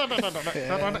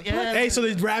rabbit. Hey, so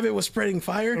the rabbit was spreading the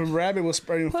fire. rabbit was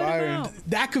spreading Put 'em fire. out.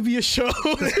 That could be a show.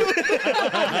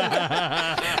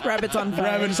 Rabbits on fire.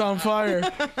 Rabbit's on fire.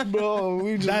 Bro,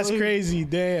 we just That's crazy.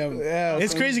 Damn. Yeah,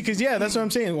 It's crazy because that's what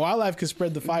I'm saying. Wildlife could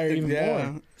spread the fire even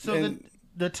Yeah. more. So And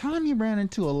the time you ran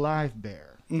into a live bear.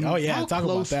 Oh yeah, How talk about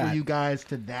close that. were you guys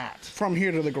to that? from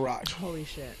here to the garage. Holy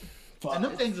shit. And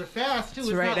them things are fast too.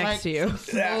 It's right not next like to you. some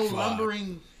slow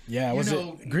lumbering. Yeah, was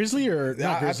know, it grizzly or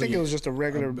not I grizzly? think it was just a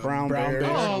regular brown bear.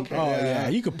 Oh, okay. Oh yeah,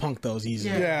 you could punk those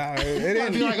easily. Yeah, it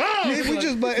didn't. Be like,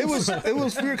 oh! But it was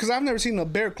weird because I've never seen a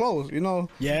bear close,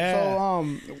 Yeah. So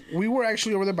we were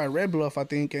actually over there by Red Bluff, I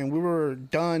think, and we were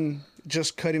done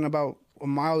just cutting about 1.5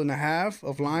 miles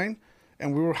of line,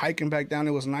 and we were hiking back down.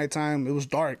 It was nighttime. It was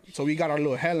dark, so we got our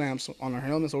little headlamps on our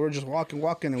helmets. So we're just walking,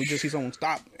 and we just see someone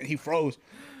stop, and he froze.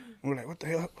 And we're like, "What the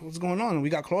hell? What's going on?" And we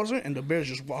got closer, and the bear's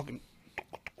just walking,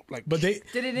 like. But Did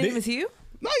it didn't even see you?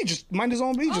 No, he just mind his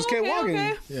own beat. He just kept walking.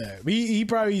 Okay. yeah, he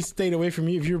probably stayed away from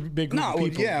you if you're a big group No, of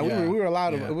people. yeah, we were a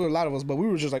lot of us, but we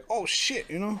were just like, "Oh shit,"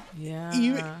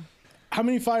 Yeah. How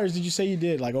many fires did you say you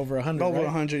did? Like over 100? Over right?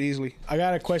 100 easily. I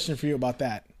got a question for you about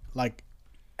that. Like,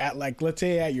 let's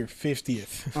say at your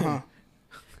 50th.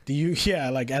 Do you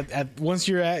at once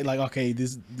you're at like okay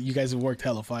you guys have worked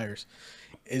hella fires,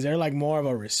 is there like more of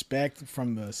a respect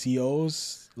from the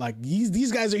COs like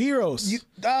these guys are heroes?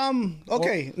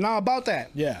 Okay, now about that.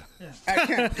 Yeah. At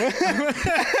camp.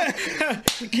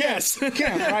 Yes.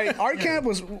 Camp, right? Our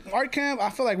camp, I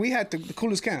feel like we had the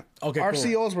coolest camp. Okay, Our cool.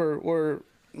 COs were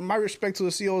my respect to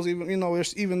the COs, even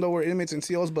though we're inmates and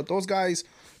COs, but those guys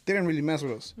didn't really mess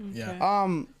with us. Yeah.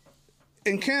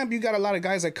 In camp, you got a lot of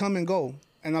guys that come and go,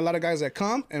 and a lot of guys that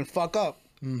come and fuck up.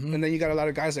 And then you got a lot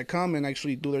of guys that come and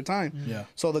actually do their time. Yeah.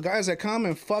 So the guys that come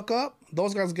and fuck up,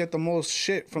 those guys get the most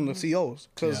shit from the COs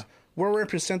because we're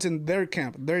representing their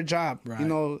camp, their job,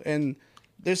 and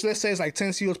let's say it's like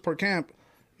 10 COs per camp.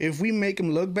 If we make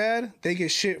them look bad, they get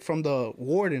shit from the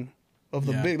warden of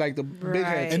the big big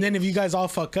heads. And then if you guys all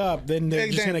fuck up, then they're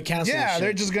just gonna cancel. Yeah, the shit.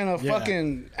 they're just gonna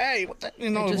fucking what the,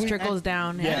 It just trickles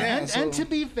down. And to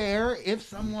be fair, if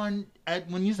someone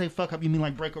when you say fuck up, you mean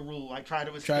like break a rule, like try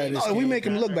to escape. No, we make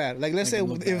them look bad. Like let's say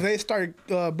if they start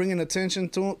bringing attention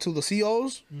to the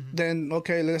COs, then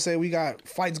okay, let's say we got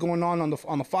fights going on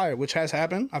the fire, which has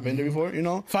happened. I've been there before,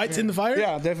 Fights in the fire?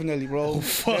 Yeah, definitely, bro.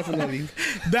 Definitely.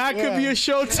 That could be a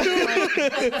show too.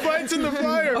 Fights in the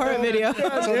fire. Or a video.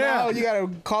 So now you gotta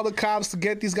call the cops to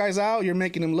get these guys out. You're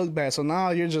making them look bad. So now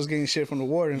you're just getting shit from the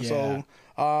warden. Yeah.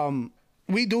 So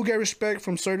we do get respect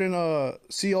from certain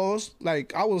COs.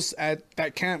 Like I was at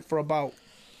that camp for about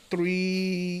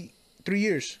 3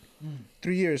 years.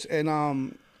 3 years. And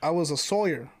I was a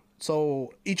sawyer.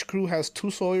 So each crew has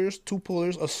 2 sawyers, 2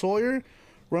 pullers. A sawyer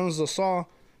runs the saw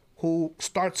who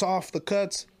starts off the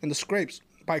cuts and the scrapes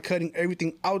by cutting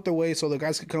everything out the way so the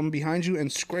guys can come behind you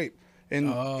and scrape.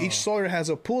 And each sawyer has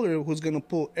a puller who's going to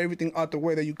pull everything out the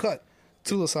way that you cut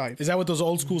to the side. Is that what those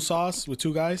old school saws with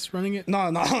 2 guys running it? No.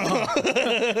 I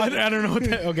don't know what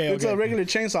that. Okay. It's a regular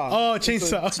chainsaw. Oh,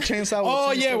 chainsaw. It's a chainsaw.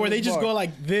 Oh yeah, where they just go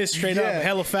like this straight up,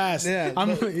 hella fast. Yeah.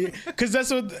 Because that's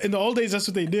what in the old days. That's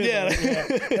what they did.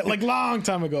 Yeah. Like long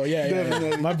time ago.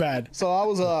 Yeah. My bad. So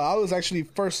I was actually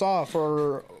first saw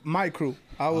for my crew.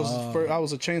 I was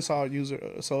a chainsaw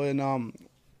user. So in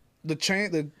the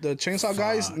chainsaw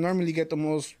guys normally get the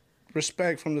most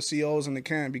respect from the COs in the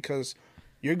camp because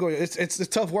you're going. It's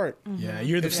tough work. Yeah,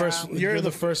 you're the first. You're the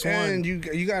first one, and you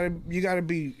gotta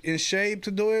be in shape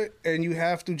to do it, and you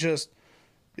have to just.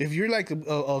 If you're like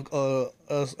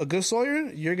a good sawyer,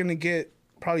 you're gonna get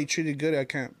probably treated good at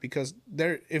camp because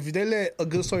if they let a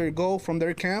good sawyer go from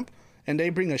their camp and they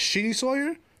bring a shitty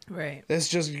sawyer. Right. That's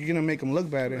just you're gonna make them look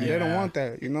bad, and they don't want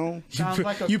that,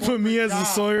 You put me as the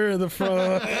sawyer in the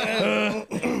front.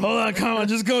 Hold on, come on,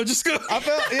 just go.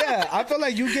 I feel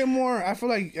like you get more. I feel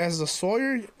like as a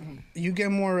sawyer, you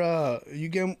get more. You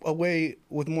get away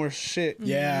with more shit.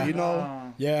 Yeah.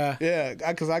 Yeah. Yeah,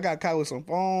 because I got caught with some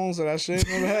phones that I shouldn't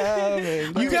have.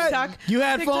 And You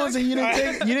had phones and you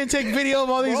didn't take video of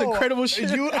all these incredible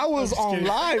shit. I was on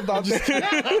live out there.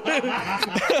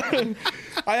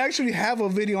 I actually have a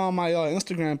video on my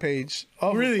Instagram page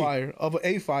of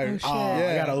a fire. Oh,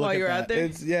 yeah, I gotta look While at you were that. out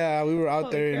there? We were out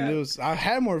there, crap. and I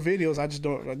had more videos. I just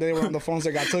don't. They were on the phones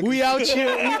that got taken. We out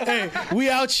here. We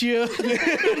out here.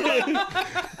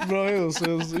 Bro, it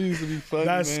used to be funny.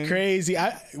 That's man. crazy.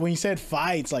 When you said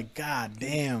fights, like god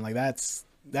damn, like that's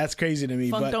crazy to me.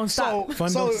 Fun but don't stop. Fun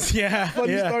So, don't. Yeah.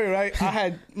 funny story, right? I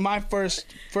had my first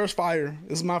fire.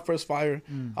 This is my first fire.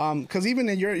 Because even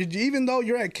though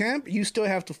you're at camp, you still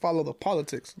have to follow the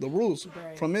politics, the rules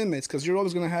from inmates, because you're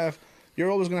always gonna have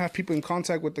people in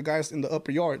contact with the guys in the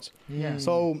upper yards. Yeah.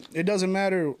 So it doesn't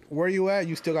matter where you at,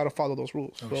 you still got to follow those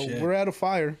rules. Shit. We're at a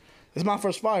fire. It's my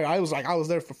first fire. I was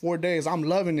there for 4 days. I'm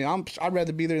loving it. I'd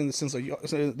rather be there than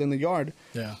the yard.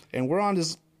 Yeah. And we're on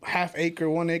this 1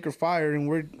 acre fire, and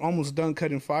we're almost done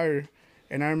cutting fire.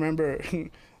 And I remember,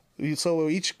 so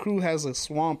each crew has a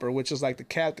swamper, which is like the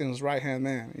captain's right hand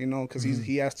man, because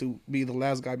he has to be the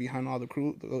last guy behind all the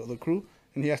crew,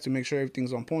 and he has to make sure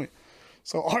everything's on point.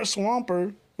 So our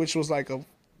swamper, which was like a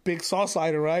big saw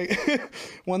sider, right,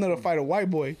 wanted to fight a white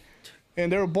boy. And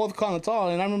they were both kind of tall.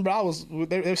 And I remember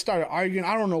they started arguing.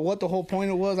 I don't know what the whole point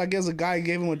it was. I guess the guy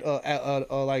gave him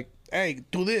like, hey,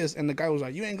 do this. And the guy was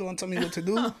like, you ain't going to tell me what to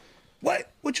do?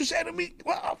 What you said to me?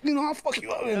 Well, I'll fuck you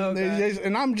up.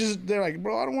 And I'm just, they're like,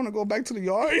 bro, I don't want to go back to the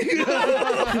yard.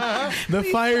 The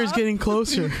fire is getting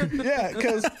closer. Yeah,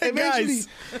 because eventually,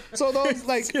 so those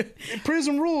like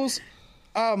prison rules,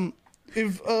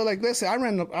 if like let's say I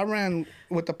ran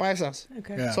with the paisas.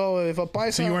 Okay. Yeah. So if a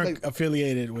paisa, So you weren't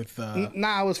affiliated with.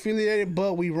 Nah, I was affiliated,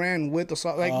 but we ran with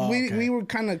the we were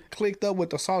kind of clicked up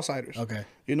with the Southsiders. Okay.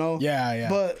 Yeah.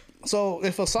 But so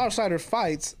if a Southsider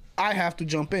fights, I have to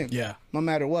jump in. Yeah. No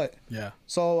matter what. Yeah.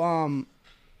 So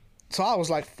I was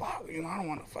like, fuck, I don't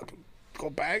want to fucking go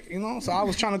back, you know. So I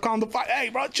was trying to calm the fight. Hey,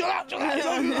 bro, chill out. You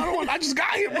know, I just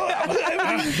got here, bro.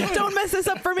 Don't mess this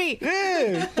up for me.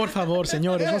 Yeah. Por favor,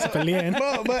 señores, no se peleen.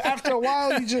 But after a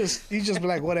while, you just be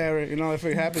like, whatever, you know. If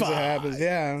it happens, it happens.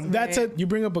 Yeah. That's you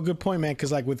bring up a good point, man.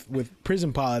 Because like with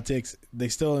prison politics, they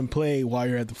still in play while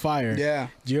you're at the fire. Yeah.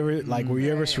 Do you ever were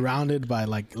you ever surrounded by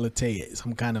like, let's say,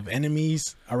 some kind of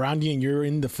enemies around you, and you're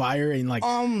in the fire, and like,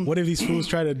 what if these fools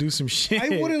try to do some shit?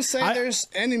 I wouldn't say there's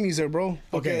enemies there, bro.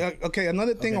 Okay.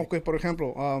 Another thing, okay, por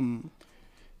ejemplo,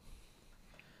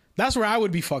 that's where I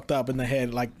would be fucked up in the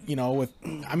head. Like, you know,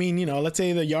 let's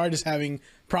say the yard is having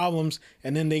problems,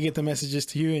 and then they get the messages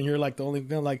to you, and you're like the only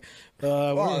one, like,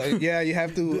 yeah, you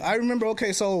have to. I remember.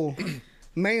 Okay, so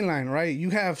mainline, right? You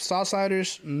have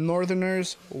Southsiders,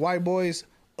 Northerners, white boys,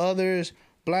 others,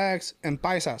 blacks, and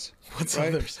paisas. What's right?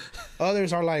 others?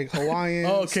 Others are like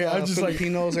Hawaiians, I'm just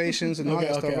Filipinos, Asians, and all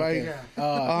that stuff, right?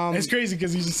 It's crazy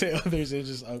because you just say others. It's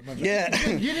just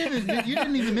You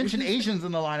didn't even mention Asians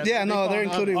in the lineup. Yeah, no, they're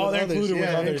included with others.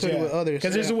 They're included with others.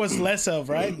 Because there's what's less of,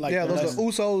 right? Like, those are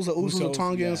Usos, the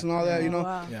Tongans, and all that, you know.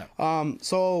 Wow. Yeah.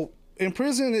 So in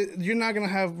prison, you're not gonna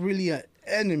have really an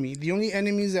enemy. The only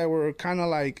enemies that were kind of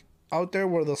like out there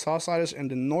were the Southsiders and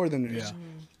the Northerners. Yeah.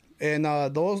 And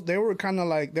they were kind of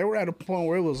like, they were at a point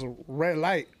where it was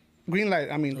green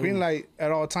light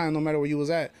at all time, no matter where you was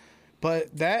at.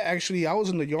 But that actually, I was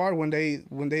in the yard when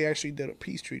they actually did a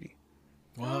peace treaty.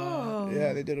 Wow.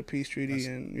 Yeah, they did a peace treaty,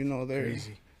 and you know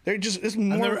crazy. They're just, it's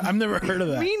more. I've never heard of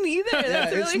that. Me neither.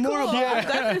 That's it's really more cool. about- I've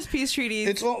done this peace treaties.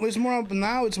 It's more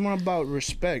now. It's more about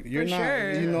respect. You're For not,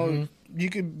 sure. you know,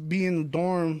 you could be in the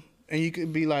dorm and you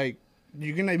could be like,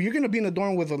 you're gonna be in the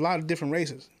dorm with a lot of different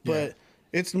races, but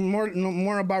it's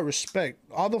more about respect.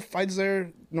 All the fights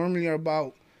there normally are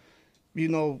about, you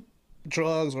know,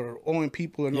 drugs or owing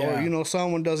people, and or, you know,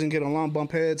 someone doesn't get along,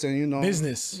 bump heads, and you know,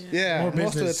 business. Yeah, More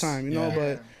most business. of the time, you know,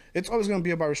 but it's always gonna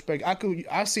be about respect.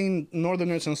 I've seen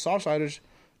Northerners and Southsiders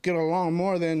get along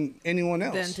more than anyone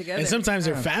else. Then together. And sometimes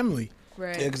they're family.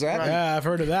 right. Exactly. Yeah, I've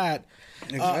heard of that.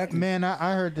 Exactly. Man,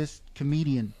 I heard this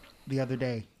comedian the other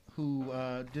day who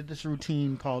did this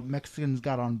routine called Mexicans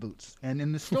Got on Boots. And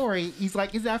in the story, he's an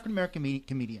African-American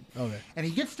comedian. Okay. And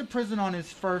he gets to prison on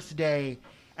his first day,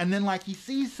 and then, like, he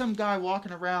sees some guy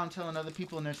walking around telling other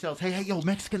people in their cells, hey, yo,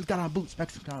 Mexicans got on boots,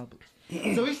 Mexicans got on boots.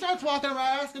 So he starts walking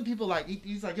around asking people, like,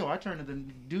 he's like, yo, I turn to the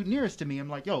dude nearest to me. I'm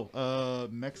like, yo,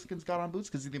 Mexicans got on boots?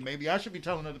 Because maybe I should be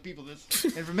telling other people this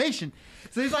information.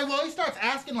 So he's like, well, he starts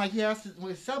asking, like, he asked his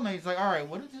cellmate, he's like, all right,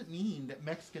 what does it mean that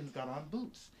Mexicans got on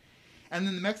boots? And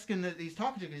then the Mexican that he's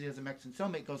talking to, because he has a Mexican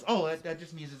cellmate, goes, oh, that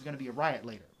just means there's going to be a riot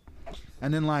later.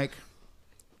 And then, like,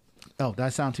 oh, did I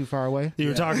sound too far away? You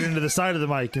were talking into the side of the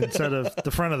mic instead of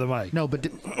the front of the mic. No,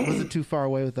 but was it too far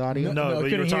away with the audio? No, but you were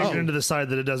couldn't hear talking you. into the side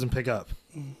that it doesn't pick up.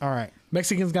 All right.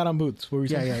 Mexicans got on boots. What were you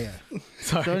saying? Yeah.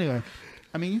 Sorry. So anyway,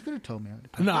 I mean, you could have told me.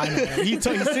 No, I know.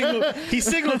 He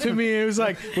signaled to me. It was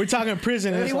like, we're talking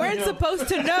prison. And You weren't supposed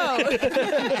to know.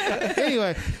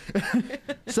 Anyway,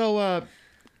 so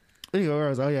where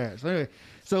was I? Oh yeah. So anyway,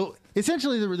 so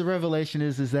essentially the revelation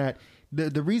is that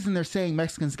the reason they're saying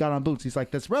Mexicans got on boots, he's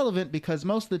like, that's relevant because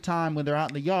most of the time when they're out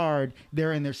in the yard,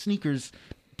 they're in their sneakers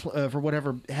for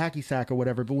whatever hacky sack or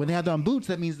whatever. But when they have on boots,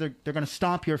 that means they're going to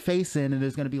stomp your face in, and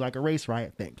there's going to be like a race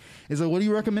riot thing. And so, what do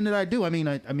you recommend that I do? I mean,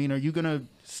 are you going to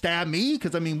stab me?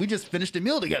 Because I mean, we just finished a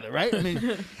meal together, right? I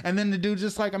mean, and then the dude's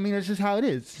just like, I mean, it's just how it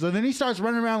is. So then he starts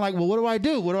running around like, well, what do I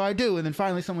do? What do I do? And then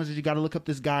finally, someone says, you got to look up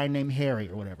this guy named Harry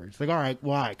or whatever. It's like, all right,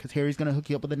 why? Because Harry's going to hook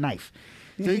you up with a knife.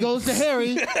 So he goes to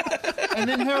Harry, and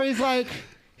then Harry's like,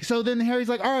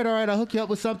 all right, I'll hook you up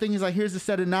with something. He's like, here's a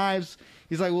set of knives.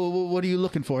 He's like, well, what are you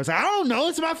looking for? It's like, I don't know.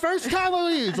 It's my first time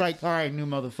over here. It's like, all right, new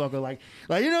motherfucker. Like,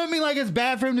 you know what I mean? Like, it's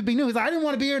bad for him to be new. He's like, I didn't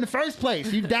want to be here in the first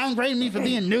place. You downgraded me for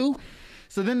being new.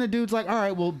 So then the dude's like, all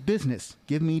right, well, business.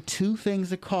 Give me 2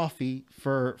 things of coffee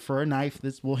for a knife.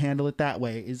 We'll handle it that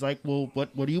way. He's like, well,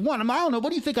 what do you want? I don't know. What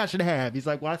do you think I should have? He's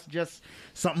like, well, I suggest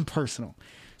something personal.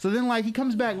 So then, like, he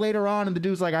comes back later on, and the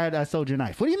dude's like, I sold your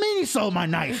knife. What do you mean you sold my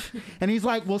knife? And he's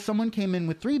like, well, someone came in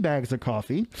with 3 bags of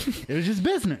coffee. It was just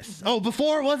business. Oh,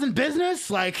 before it wasn't business?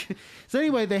 Like, so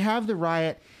anyway, they have the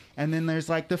riot, and then there's,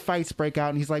 like, the fights break out,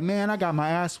 and he's like, man, I got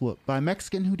my ass whooped by a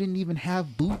Mexican who didn't even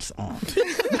have boots on.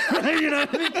 You know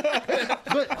what I mean?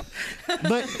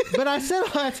 But I said all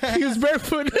that to He was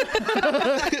barefoot.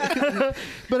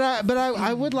 but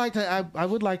I would like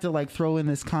to like throw in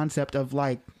this concept of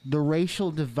like the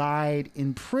racial divide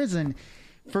in prison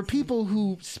for people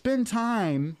who spend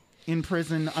time in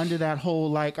prison under that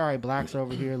whole like, all right, blacks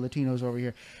over here, Latinos over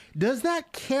here. Does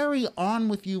that carry on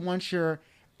with you once you're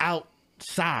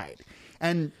outside?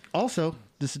 And also,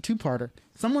 this is a 2-parter.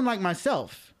 Someone like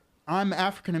myself, I'm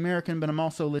African American, but I'm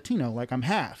also Latino. Like, I'm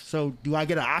half. So do I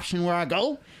get an option where I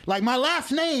go? Like, my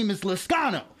last name is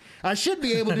Lascano. I should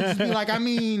be able to just be like, I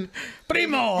mean,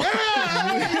 Primo.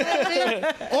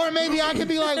 yeah, or maybe I could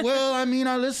be like, well, I mean,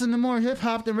 I listen to more hip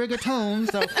hop than reggaeton.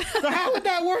 So how would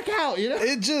that work out? You know,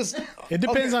 It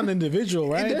depends on the individual,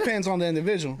 right? It depends on the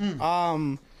individual.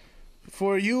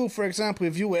 For you, for example,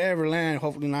 if you would ever land,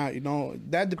 hopefully not,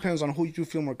 that depends on who you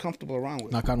feel more comfortable around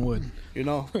with. Knock on wood.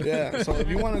 Yeah. So if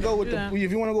you want to go with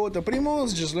the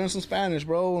primos, just learn some Spanish,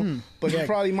 bro. But you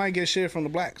probably might get shit from the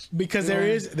blacks Because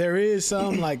there is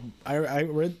some, like, I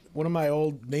read one of my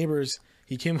old neighbors.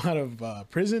 He came out of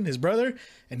prison, his brother,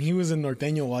 and he was in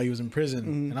Norteño while he was in prison.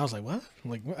 And I was like, what?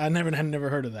 I'm like, I had never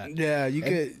heard of that. Yeah,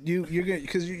 you're gonna,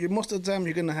 because most of the time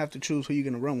you're gonna have to choose who you're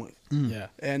gonna run with. Yeah.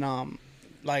 And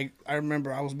like, I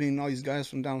remember I was meeting all these guys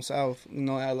from down south,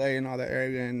 LA and all that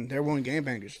area, and they weren't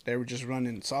gangbangers. They were just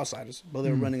running Southsiders, but they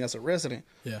were running as a resident.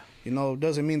 Yeah.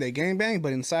 Doesn't mean they gangbang,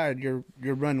 but inside you're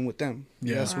running with them.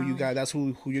 Yeah. That's who you got. That's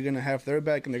who you're gonna have their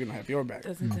back, and they're gonna have your back.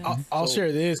 I'll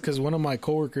share this because one of my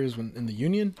coworkers in the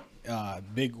union,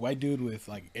 big white dude with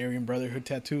like Aryan Brotherhood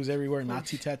tattoos everywhere,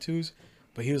 Nazi tattoos.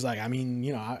 But he was like, I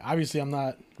mean, obviously I'm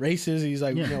not racist. He's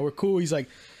like, we're cool. He's like,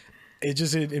 it's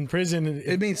just in prison.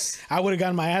 It means I would have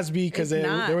gotten my ass beat because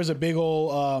there was a big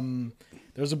old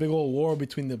war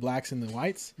between the blacks and the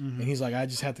whites, and he's like, I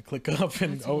just had to click up,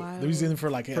 and he was in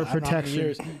for like for protection,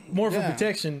 years, more for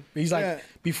protection. He's like,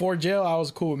 before jail, I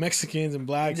was cool with Mexicans and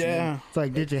blacks. Yeah, it's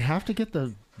like, did you have to get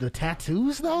the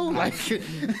tattoos though, like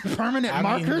permanent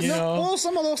markers? Well,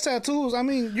 some of those tattoos, I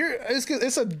mean,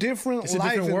 it's a different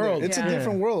life, different world. It's a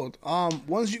different world.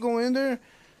 Once you go in there.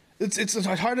 It's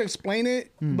hard to explain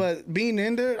it, but being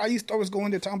in there, I used to always go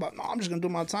in there talking about, no, I'm just gonna do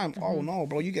my time. Oh no,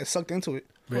 bro, you get sucked into it.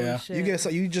 Yeah,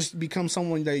 you just become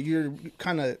someone that you're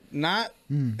kind of not,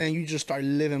 and you just start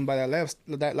living by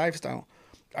that lifestyle.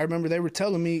 I remember they were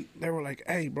telling me, they were like,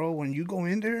 hey, bro, when you go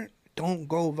in there, don't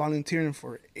go volunteering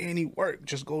for any work.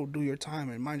 Just go do your time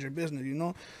and mind your business.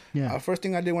 Yeah. First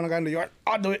thing I did when I got in the yard,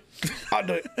 I'll do it. Let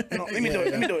me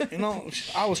do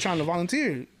it. I was trying to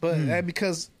volunteer, but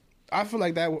because I feel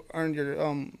like that would earn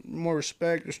your more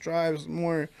respect, your stripes,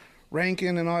 more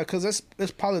ranking and all that, because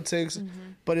it's politics,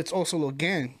 but it's also a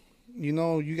gang.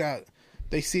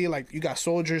 They see like you got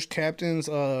soldiers, captains,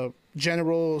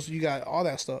 generals, you got all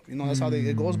that stuff. That's how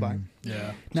it goes by.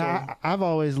 Yeah. Now, I've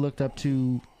always looked up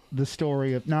to the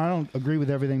story of. Now, I don't agree with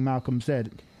everything Malcolm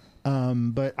said,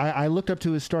 but I looked up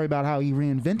to his story about how he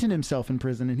reinvented himself in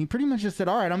prison, and he pretty much just said,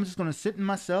 "All right, I'm just going to sit in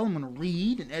my cell. I'm going to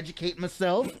read and educate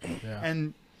myself,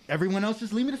 and." Everyone else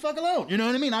just leave me the fuck alone. You know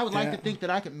what I mean? I would like to think that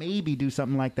I could maybe do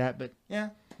something like that, but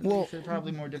it's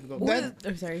probably more difficult.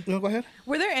 I'm sorry. No, go ahead.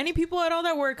 Were there any people at all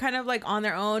that were kind of like on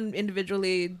their own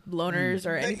individually loners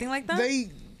or anything like that?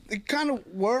 They kind of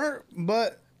were,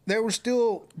 but they were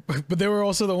still. But they were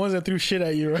also the ones that threw shit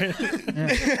at you, right?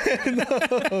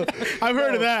 No, I've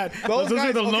heard of that. Those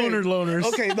are the loners.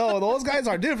 Okay, no, those guys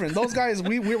are different. Those guys,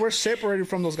 we were separated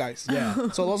from those guys. Yeah.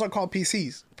 So those are called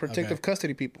PCs, protective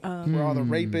custody people. Where all the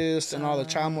rapists and all the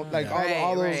child,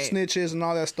 all those snitches and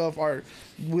all that stuff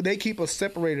they keep us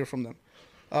separated from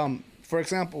them. For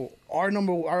example,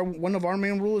 one of our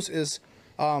main rules is,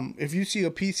 if you see a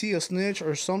PC, a snitch,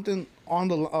 or something on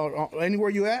the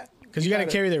anywhere you at. Because you got to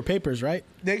carry their papers, right?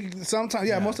 They sometimes,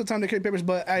 most of the time they carry papers.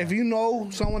 But if you know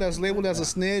someone that's labeled as a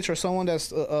snitch or someone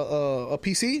that's a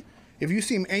PC, if you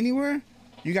see him anywhere,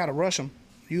 you got to rush him.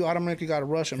 You automatically got to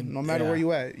rush him, no matter where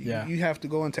you at. You have to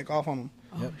go and take off on them.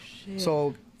 Oh shit!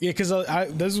 So because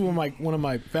this is when one of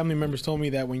my family members told me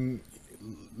that when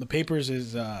the papers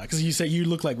is because you said you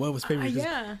look like what was papers?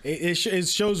 It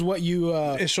shows what you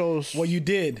it shows what you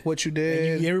did.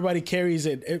 And everybody carries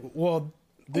it.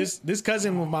 This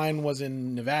cousin of mine was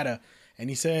in Nevada, and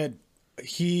he said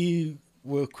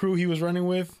crew he was running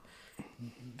with,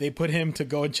 they put him to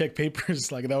go and check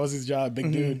papers. Like that was his job,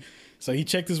 big dude. So he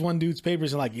checked this one dude's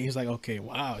papers, and he's like, okay,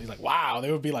 wow. He's like, wow. They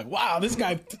would be like, wow, this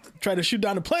guy tried to shoot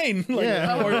down a plane, or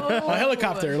a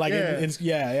helicopter,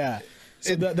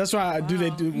 So that's why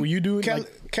were you doing?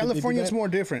 California is more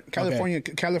different.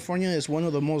 California is one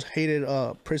of the most hated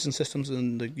prison systems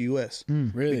in the U.S.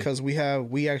 Really? Because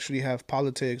we actually have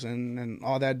politics and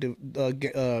all that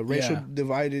racial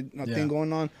divided thing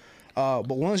going on. But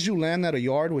once you land at a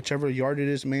yard, whichever yard it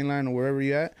is, mainline or wherever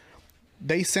you're at,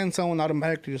 they send someone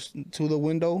automatically to the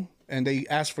window and they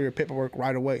ask for your paperwork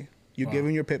right away. You give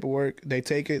them your paperwork, they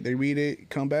take it, they read it,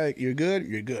 come back, you're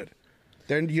good.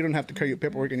 Then you don't have to carry your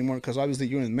paperwork anymore because obviously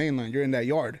you're in the mainline. You're in that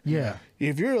yard. Yeah.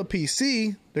 If you're a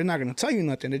PC, they're not going to tell you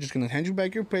nothing. They're just going to hand you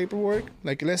back your paperwork.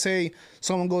 Like, let's say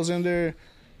someone goes in there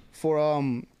for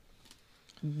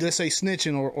let's say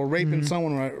snitching or raping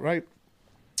someone, right?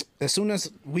 As soon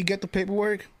as we get the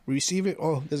paperwork, we receive it.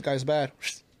 Oh, this guy's bad.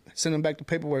 Send him back the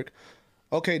paperwork.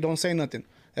 Okay, don't say nothing.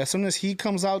 As soon as he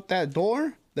comes out that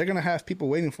door, they're gonna have people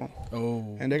waiting for him.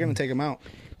 Oh, and they're gonna take him out.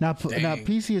 Now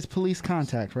PC is police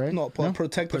contact, right? No,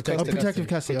 protective custody. Protective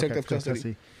custody. Protective Okay,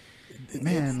 custody.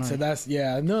 Man, so that's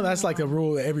that's like a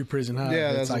rule at every prison, huh?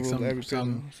 Yeah, it's that's like a rule every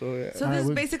prison. So yeah. So this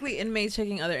is basically inmates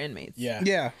checking other inmates.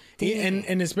 Yeah.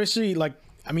 And especially like,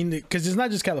 I mean, because it's not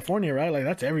just California, right? Like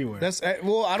that's everywhere. That's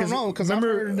well, I don't know, because I've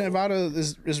heard Nevada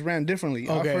is ran differently.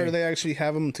 Okay. I've heard they actually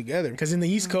have them together. Because in the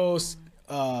East Coast,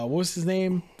 what's his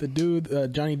name? The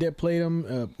dude Johnny Depp played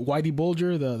him. Whitey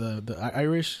Bulger, the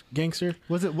Irish gangster.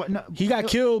 Was it what? No, he got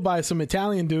killed by some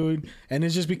Italian dude, and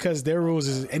it's just because their rules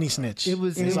is any snitch. It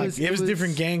was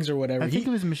different gangs or whatever. I think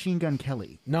it was Machine Gun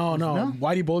Kelly. No.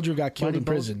 Whitey Bulger got killed in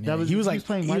prison. Yeah. He was like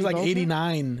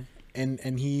 89.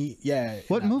 And he,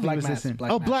 What movie was this in?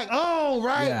 Black Black. Oh,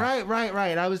 right.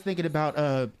 I was thinking about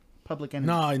Public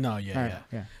Enemy. No, yeah.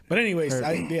 But anyways,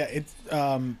 it's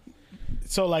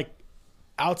so like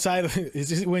outside it's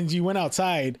just, when you went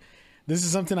outside, this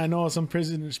is something I know some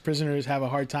prisoners have a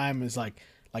hard time. Is like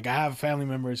I have family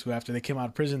members who after they came out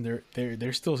of prison,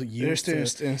 they're still used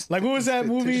to like what was that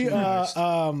movie?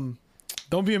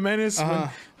 Don't Be a Menace.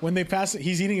 When they pass,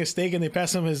 he's eating a steak and they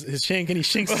pass him his shank and he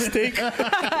shanks the steak.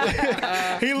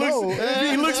 he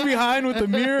looks behind with the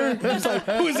mirror. He's like,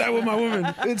 "Who is that with my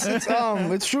woman?"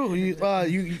 It's true. You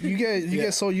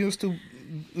get so used to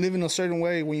living a certain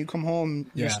way. When you come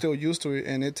home, you're still used to it,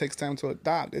 and it takes time to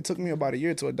adopt. It took me about a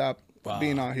year to adopt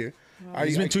being out here. Wow.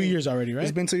 It's been 2 years already, right?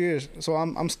 It's been 2 years. So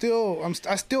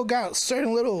I still got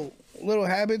certain little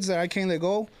habits that I can't let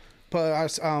go.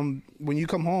 But when you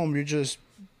come home, you're just,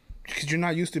 because you're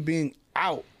not used to being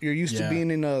out. You're used to being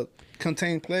in a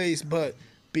contained place, but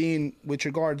being with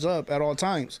your guards up at all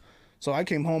times. So I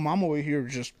came home, I'm over here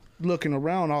just looking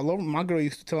around all over. My girl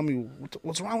used to tell me,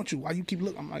 "What's wrong with you? Why you keep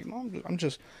looking?" I'm like, "No, I'm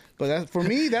just." But for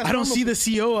me, that's I don't see the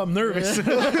CO. I'm nervous.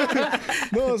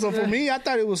 No, so for me, I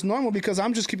thought it was normal because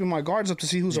I'm just keeping my guards up to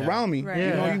see who's around me. Right. You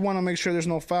know, you want to make sure there's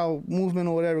no foul movement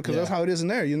or whatever, because that's how it is in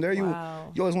there. You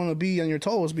always want to be on your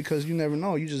toes because you never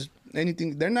know. You just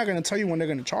anything. They're not going to tell you when they're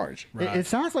going to charge. Right. It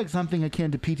sounds like something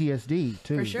akin to PTSD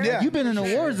too. For sure. Yeah. You've been in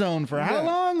a war zone for how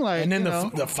long? Like, and then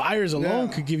the fires alone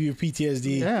could give you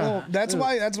PTSD. Yeah. Well, that's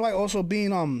why also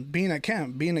being at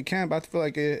camp, I feel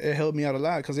like it helped me out a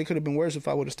lot because it could have been worse if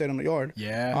I would have stayed in the yard.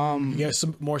 Yeah. You get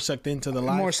some more sucked into the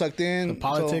life. More sucked in. The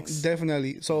politics. So,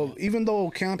 definitely. So even though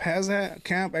camp has that,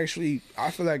 actually,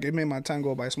 I feel like it made my time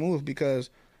go by smooth because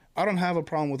I don't have a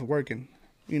problem with working.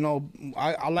 You know,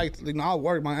 I like, I'll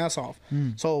work my ass off.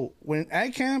 So when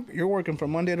at camp, you're working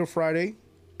from Monday to Friday,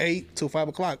 8 to 5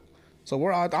 o'clock. So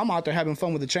I'm out there having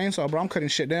fun with the chainsaw, bro. I'm cutting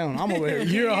shit down. I'm over here.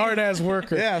 You're a hard ass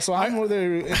worker. Yeah, so I'm over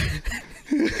there.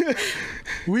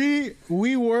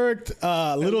 We worked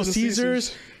Little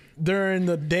Caesars during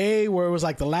the day where it was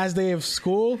like the last day of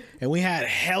school, and we had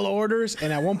hell orders.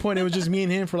 And at one point, it was just me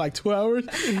and him for like 2 hours.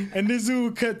 And this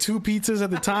dude cut 2 pizzas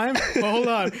at the time. But hold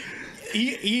on.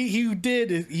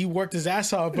 He worked his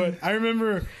ass off, but I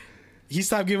remember he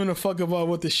stopped giving a fuck about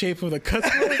what the shape of the cuts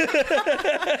were.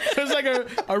 It was like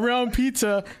a round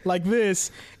pizza like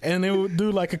this, and they would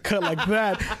do like a cut like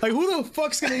that. Like, who the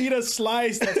fuck's gonna eat a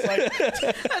slice that's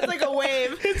like a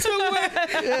wave? It's a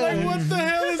wave. Yeah. Like, what the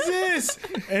hell is this?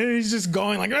 And he's just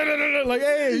going like,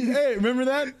 hey, remember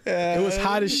that? Yeah. It was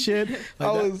hot as shit. Like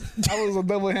I was a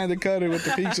double-handed cutter with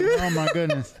the pizza. Oh my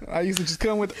goodness! I used to just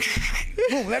come with,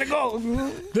 boom, let it go.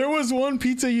 There was one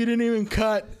pizza you didn't even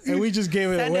cut, and we just gave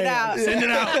it away. Send it out. Send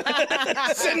it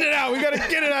out. Send it out. We gotta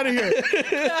get it out of here.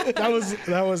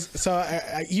 That was. So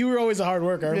you were always a hard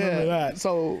worker. I remember that.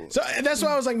 So that's why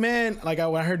I was like, man. Like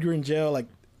when I heard you were in jail, like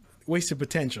wasted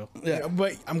potential. Yeah. You know,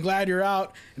 but I'm glad you're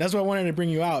out. And that's why I wanted to bring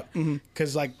you out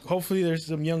because like hopefully there's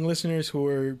some young listeners who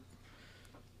are.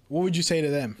 What would you say to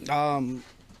them?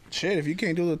 Shit. If you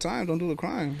can't do the time, don't do the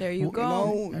crime. There you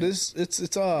go. You know,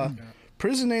 it's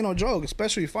prison ain't no joke,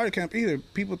 especially fire camp either.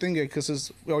 People think it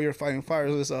because you're fighting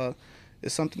fires.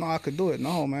 It's something I could do it.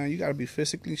 No, man, you got to be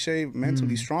physically shaved,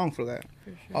 mentally strong for that.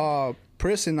 For sure.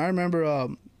 Prison, I remember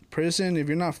prison. If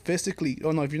you're not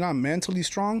if you're not mentally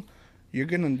strong, you're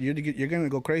gonna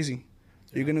go crazy.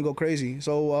 You're gonna go crazy.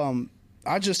 So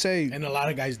I just say, and a lot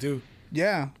of guys do.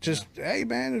 Yeah, hey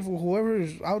man, if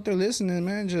whoever's out there listening,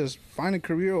 man, just find a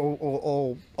career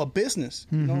or a business.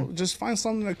 You know, just find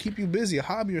something to keep you busy, a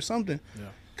hobby or something. Yeah.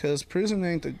 Cause prison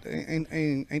ain't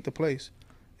the place.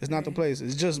 It's not the place.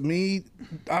 It's just me.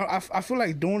 I feel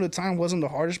like doing the time wasn't the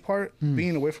hardest part.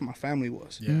 Being away from my family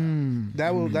was.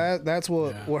 Yeah. That's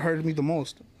what hurted me the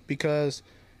most because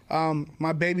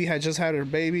My baby had just had her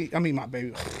baby. I mean, my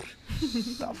baby.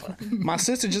 My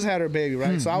sister just had her baby,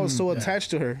 right? So I was so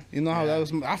attached to her. You know how that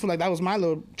was. I feel like that was my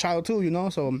little child too. You know,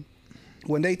 so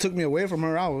when they took me away from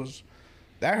her,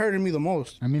 that hurted me the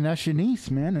most. I mean, that's your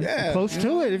niece, man. It's close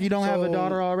to it if you don't have a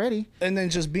daughter already. And then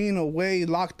just being away,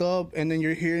 locked up, and then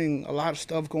you're hearing a lot of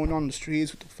stuff going on in the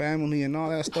streets with the family and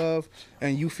all that stuff,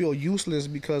 and you feel useless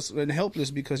and helpless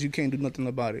because you can't do nothing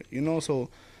about it. You know, so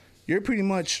you're pretty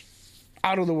much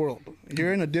out of the world.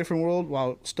 You're in a different world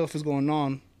while stuff is going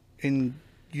on in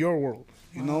your world,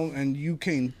 you know, and you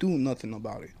can't do nothing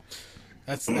about it.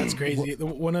 That's crazy.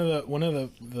 One of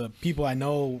the people I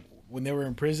know, when they were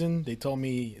in prison, they told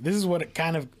me, this is what it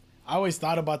kind of, I always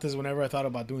thought about this whenever I thought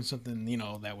about doing something, you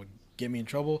know, that would get me in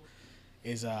trouble,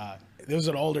 is there was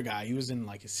an older guy. He was in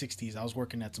like his 60s. I was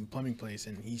working at some plumbing place,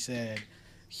 and he said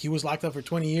he was locked up for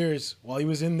 20 years. While he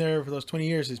was in there for those 20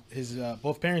 years, his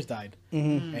both parents died.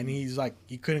 And he's like,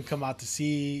 he couldn't come out to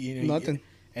see, you know, nothing.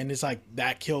 And it's like,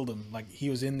 that killed him. Like, he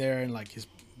was in there, and like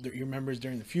he remembers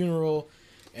during the funeral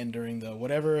and during the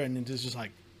whatever, and it's just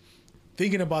like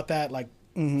thinking about that, like,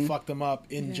 fucked them up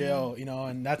in jail, you know,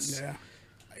 and that's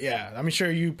I'm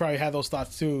sure you probably had those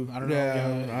thoughts too. I don't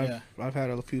know. I've had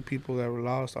a few people that were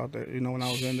lost out there, you know, when I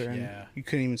was in there, and you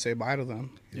couldn't even say bye to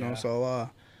them, you know. So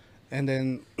and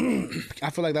then I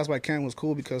feel like that's why camp was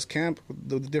cool, because camp,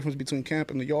 the difference between camp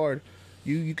and the yard,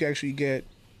 you could actually get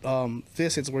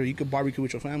visits where you could barbecue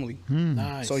with your family.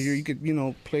 Nice. So you could, you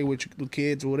know, play with the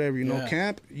kids or whatever, you know.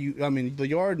 Camp, the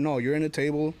yard, no, you're in a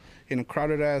table in a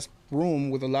crowded ass room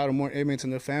with a lot of more inmates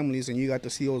and their families, and you got the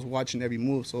COs watching every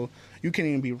move. So you can't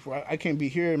even I can't be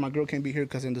here, and my girl can't be here,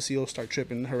 because then the COs start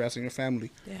tripping and harassing your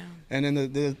family. Yeah. And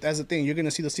then that's the thing, you're gonna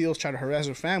see the COs try to harass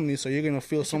your family, so you're gonna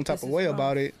feel some type of way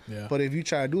about it. Yeah. But if you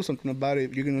try to do something about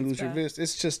it, you're gonna lose your vis.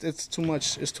 It's too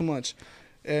much. It's too much.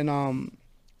 And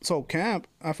so camp,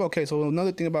 I feel okay. So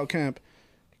another thing about camp,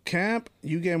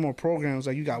 you get more programs.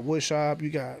 Like, you got wood shop, you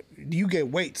get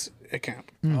weights at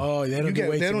camp. Oh, they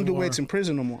don't do weights in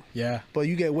prison no more. Yeah, but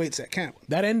you get weights at camp.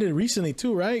 That ended recently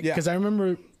too, right? Yeah, because I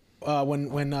remember when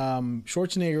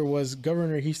Schwarzenegger was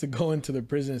governor, he used to go into the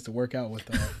prisons to work out with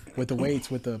the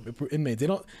weights with the inmates.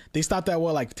 They stopped that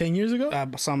like 10 years ago,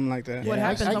 something like that. What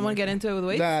happened? Someone get into it with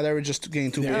weights? Nah, they were just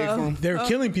getting too big for them. They were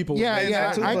killing people.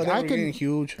 Yeah, I can getting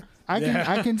huge.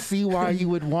 I can see why you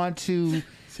would want to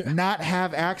not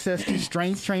have access to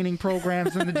strength training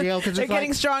programs in the jail, because they're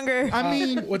getting stronger. I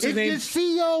mean, what's his name? The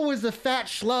CEO was a fat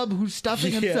schlub who's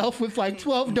stuffing himself with like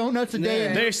 12 donuts a day.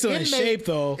 And they're still in shape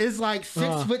though. Is like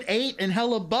 6'8" and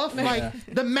hella buff. Like,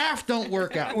 the math don't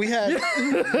work out. We had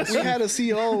a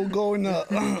CO go in a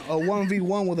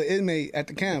 1v1 with an inmate at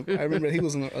the camp. I remember he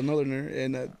was a northerner,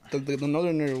 and the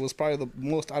northerner was probably the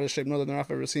most out of shape northerner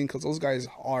I've ever seen, because those guys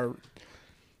are.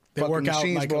 They work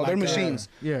machines, out, bro. They're machines.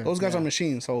 Those guys are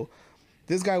machines. So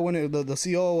this guy went in, the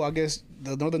CO, I guess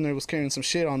the northerner was carrying some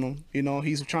shit on him. You know,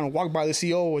 he's trying to walk by the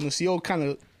CO, and the CO kind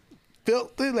of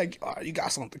felt it, like, oh, you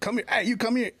got something. Come here. Hey, you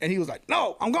come here. And he was like,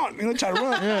 no, I'm gone. You know, try to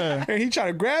run. And he tried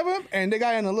to grab him, and they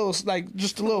got in a little, like,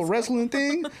 just a little wrestling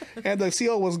thing, and the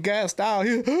CO was gassed out.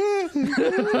 He, and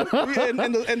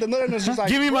the northerner's just like,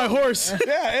 give me my horse.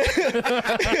 Yeah.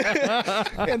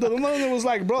 And the northerner was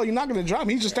like, bro, you're not going to drop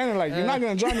me. He's just standing like, you're not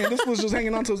going to drop me. And this was just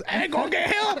hanging on to his, hey, go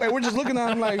get help. And we're just looking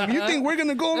at him like, you think we're going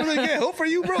to go over there and get help for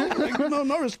you, bro? Like,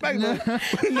 no respect, bro. No.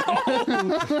 You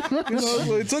know,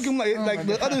 so it took him like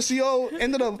the other CO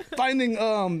ended up finding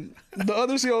the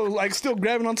other CO like still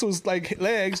grabbing onto his like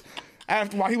legs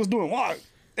while he was doing walk,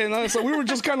 and so we were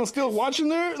just kind of still watching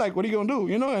there, like, what are you gonna do,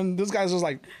 you know? And this guy's just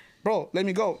like, bro, let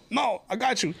me go. No, I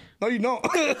got you. No, you don't.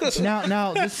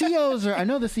 Now the COs are. I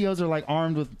know the COs are like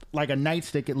armed with like a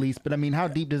nightstick at least. But I mean, how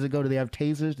deep does it go? Do they have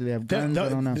tasers? Do they have guns? I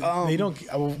don't know. They don't.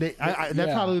 That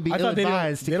probably would be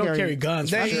ill-advised. They don't carry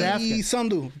guns. Some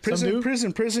do.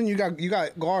 Prison. You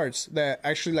got guards that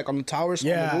actually like on the towers on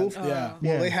the roof. Well,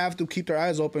 they have to keep their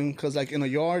eyes open, because like in a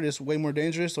yard it's way more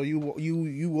dangerous. So you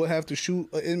will have to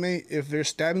shoot an inmate if they're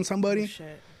stabbing somebody. Oh,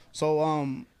 shit.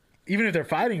 So even if they're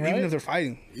fighting, right? Even if they're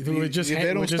fighing, if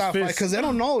they don't stop fighting, because they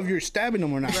don't know if you're stabbing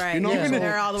them or not. Right. You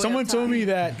know, someone told me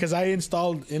that, because I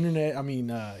installed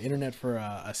internet for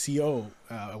a CO.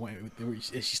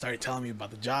 She started telling me about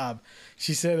the job.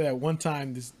 She said that one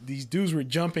time these dudes were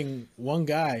jumping one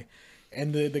guy,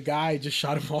 and the guy just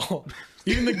shot them all.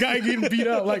 Even the guy getting beat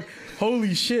up, like,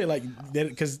 holy shit, like,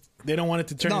 because they don't want it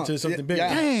to turn into something big.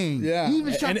 Dang, he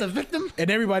even shot the victim, and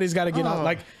everybody's got to get out,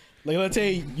 like. Like, let's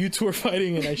say you two are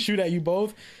fighting and I shoot at you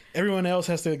both. Everyone else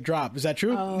has to drop. Is that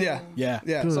true? Oh. Yeah.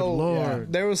 Good So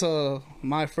Lord. there was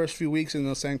my first few weeks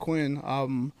in San Quentin.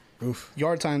 Oof.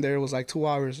 Yard time there was like 2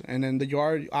 hours, and then the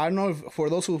yard. I don't know if for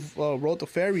those who rode the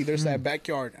ferry, there's that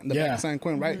backyard in the back of San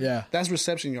Quentin, right? Yeah. That's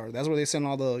reception yard. That's where they send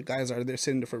all the guys that are there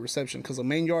sitting there for reception, because the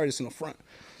main yard is in the front.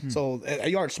 So a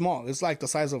yard's small. It's like the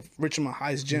size of Richmond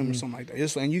High's gym or something like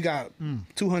that. And you got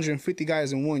 250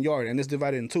 guys in one yard, and it's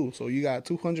divided in two. So you got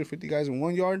 250 guys in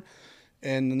one yard,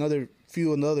 and another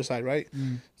few on the other side, right?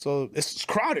 So it's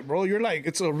crowded, bro. You're like,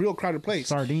 it's a real crowded place.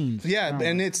 Sardines. Yeah, Oh.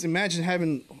 and it's, imagine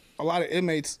having a lot of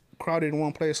inmates crowded in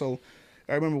one place. So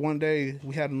I remember one day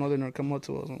we had a northerner come up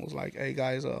to us and was like, "Hey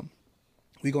guys,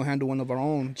 we gonna handle one of our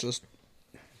own. Just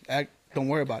act, don't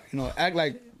worry about it. Act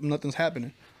like nothing's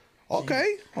happening."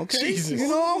 Okay. Jesus. We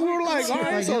were like, all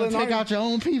right. Like, So take then, out your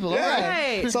own people. yeah. All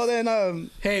right. Right. So then,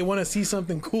 Hey, want to see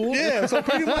something cool? yeah. So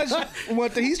pretty much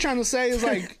what he's trying to say is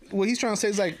like,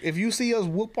 if you see us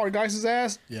whoop our guys'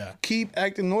 ass, Yeah. keep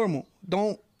acting normal.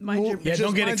 Don't Mind your move- Yeah, just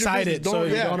don't get mind your excited business. so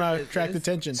you yeah. don't attract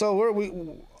attention. So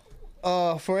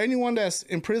for anyone that's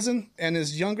in prison and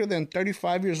is younger than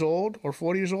 35 years old or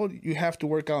 40 years old, you have to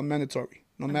work out mandatory,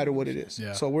 no matter what it is.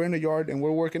 Yeah. So we're in the yard and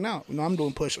we're working out. I'm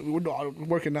doing push-ups. We're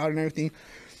working out and everything,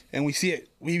 and we see it.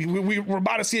 We're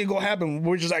about to see it go happen.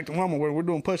 We're just acting normal. We're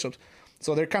doing push-ups.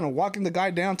 So they're kind of walking the guy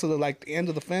down to the end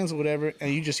of the fence or whatever,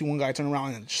 and you just see one guy turn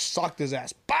around and sock his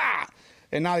ass. Bah!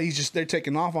 And now they're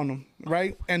taking off on him,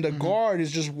 right? And the guard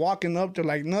is just walking up there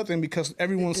like nothing, because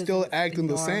everyone's still acting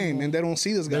the same, and they don't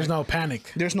see this guy. There's no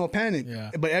panic. There's no panic.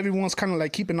 Yeah. But everyone's kind of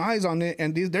like keeping eyes on it,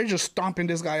 and they're just stomping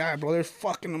this guy out, bro. They're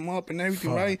fucking him up and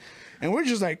everything, right? And we're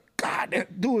just like, God,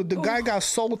 dude, the guy got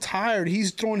so tired.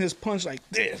 He's throwing his punch like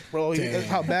this, bro. That's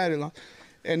how bad it is.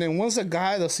 And then once the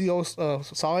guy, the CO,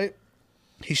 saw it,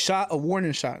 he shot a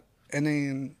warning shot. And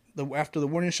then after the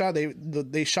warning shot,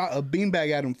 they shot a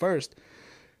beanbag at him first.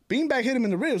 Beanbag hit him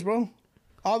in the ribs, bro.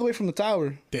 All the way from the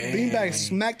tower. Dang. Beanbag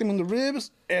smacked him in the ribs,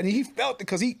 and he felt it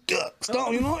because he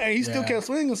stumped, and he still kept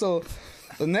swinging. So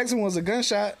the next one was a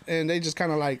gunshot, and they just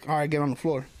kind of like, all right, get on the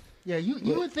floor. Yeah, you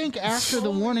would think after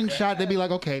the warning shot they'd be like,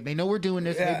 okay, they know we're doing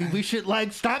this. Yeah. Maybe we should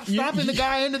like stop stomping the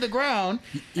guy into the ground.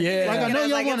 Yeah. Like, I know y'all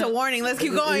Like, it's want a warning. Let's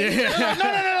keep going.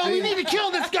 No, we need to kill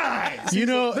this guy. You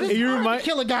know, But it's you hard remind to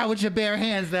kill a guy with your bare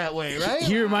hands that way, right?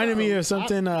 He reminded me of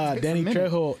something Danny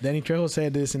minute. Trejo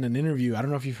said this in an interview. I don't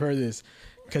know if you've heard this,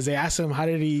 because they asked him how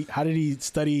did he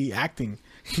study acting.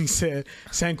 He said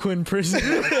San Quentin prison,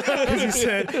 because he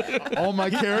said All my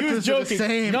he was characters are the joking.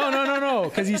 same. No,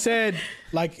 because he said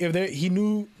like if they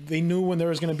knew when there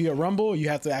was going to be a rumble, you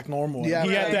have to act normal. Yeah,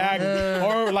 he had right. to act,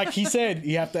 or like he said,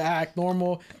 you have to act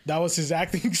normal. That was his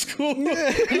acting school.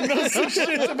 He knows some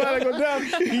shit's about to go down.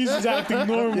 He's just acting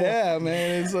normal. Yeah,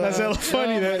 man. It's, That's hella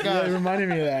funny. That reminded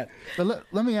me of that. But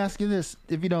let me ask you this,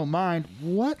 if you don't mind.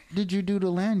 What did you do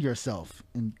to land yourself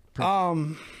in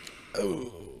prison?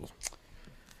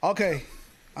 Okay,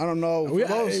 I don't know.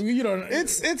 You don't.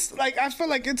 It's like, I feel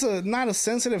like it's not a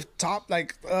sensitive top.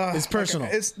 Like It's personal.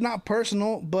 Like, it's not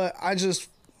personal, but I just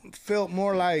felt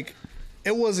more like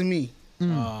it wasn't me.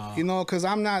 Because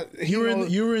I'm not. You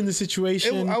were in the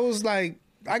situation. I was like,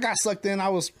 I got sucked in. I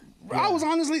was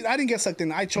honestly, I didn't get sucked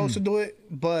in. I chose to do it,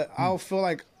 but I feel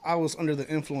like I was under the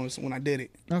influence when I did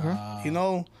it.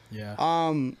 Okay.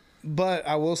 Yeah. But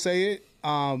I will say it.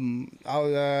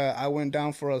 I went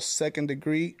down for a 2nd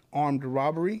degree armed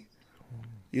robbery.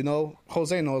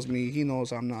 Jose knows me. He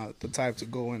knows I'm not the type to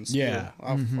go and steal. Yeah.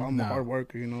 I'm a hard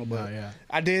worker, but yeah.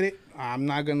 I did it. I'm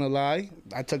not gonna lie.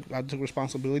 I took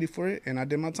responsibility for it, and I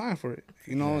did my time for it.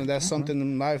 And that's something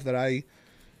in life that I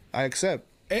accept.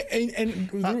 And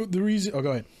the reason. Oh,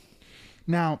 go ahead.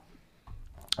 Now,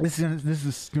 this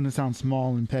is gonna sound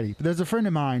small and petty, but there's a friend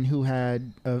of mine who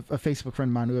had a Facebook friend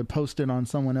of mine who had posted on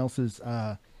someone else's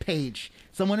page.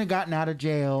 Someone had gotten out of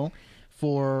jail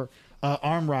for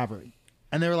armed robbery,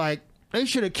 and they were like, they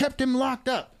should have kept him locked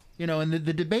up. And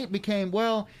the debate became,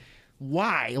 well,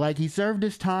 why? Like, he served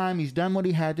his time, he's done what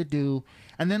he had to do,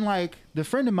 and then like the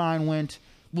friend of mine went,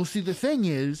 well, see, the thing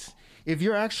is, if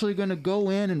you're actually going to go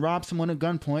in and rob someone at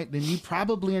gunpoint, then you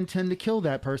probably intend to kill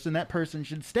that person. That person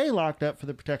should stay locked up for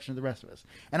the protection of the rest of us.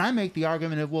 And I make the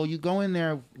argument of, well, you go in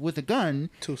there with a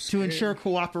gun to ensure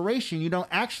cooperation. You don't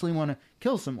actually want to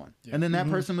kill someone. Yeah. And then that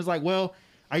person was like, well,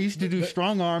 I used to do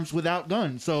strong arms without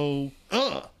guns. So,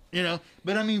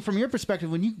 But I mean, from your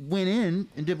perspective, when you went in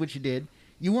and did what you did,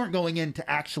 you weren't going in to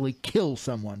actually kill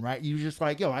someone, right? You were just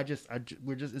like, yo,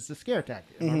 it's a scare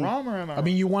tactic. Am I wrong or am I wrong? I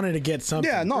mean, you wanted to get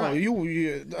something. Yeah, no, Right.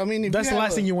 I mean, if That's the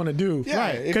last thing you want to do. Yeah,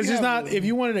 Right. Because it's not, if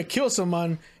you wanted to kill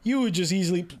someone, you would just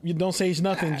easily, you don't say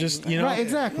nothing, just, Right,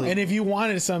 exactly. And if you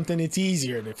wanted something, it's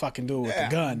easier to fucking do it with the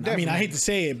gun. I mean, I hate to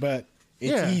say it, but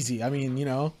it's Yeah. easy. I mean,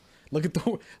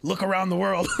 look around the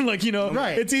world. Like, you know,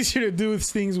 Right. it's easier to do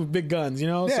things with big guns, you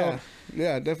know? Yeah, So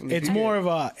yeah, definitely. it's more of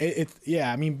a,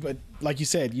 yeah, I mean, but like you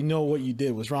said, you know what you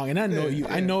did was wrong. And I know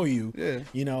I know you,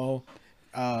 you know,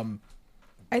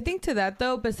 I think to that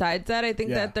though, besides that, I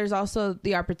think that there's also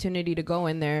the opportunity to go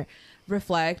in there,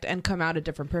 reflect, and come out a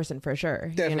different person for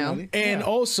sure. Definitely. You know? and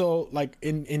also like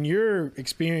in your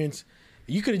experience,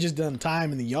 you could have just done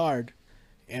time in the yard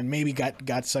and maybe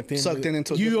got sucked into a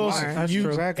you different also life. That's you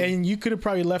true. Exactly. and you could have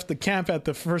probably left the camp at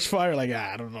the first fire like,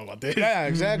 I don't know about this. Yeah,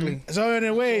 exactly. So in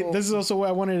a way, this is also what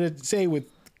I wanted to say with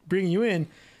bringing you in.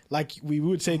 Like we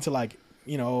would say to, like,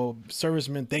 you know,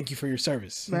 servicemen, thank you for your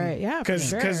service. Right. Yeah. Because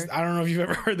Sure. I don't know if you've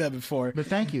ever heard that before. But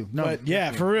thank you. No, But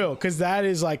yeah, for real, because that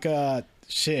is like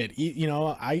shit. You know,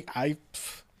 I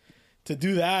to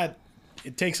do that,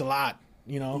 it takes a lot.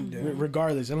 You know,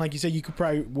 regardless. And like you said, you could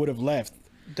probably would have left.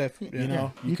 Definitely. You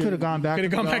know, you could have gone back. Could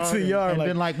have gone back to the yard and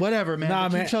been like, whatever, man. Nah,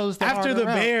 but man. You chose the After the harder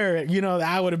route. bear, you know,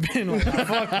 I would have been like,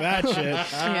 fuck that shit.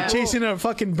 Yeah. Chasing a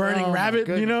fucking burning Oh, my rabbit,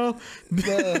 you know,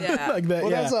 Yeah. like that.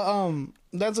 Well, Yeah.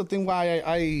 that's a thing why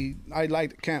I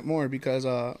liked camp more because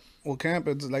camp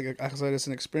is like I said, it's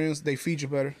an experience. They feed you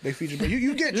better.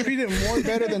 You get treated more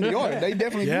better than the yard. They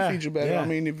definitely do feed you better. yeah. I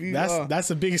mean, if you that's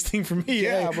the biggest thing for me.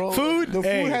 yeah, Hey, bro, food. the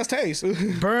hey, food has taste.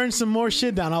 burn some more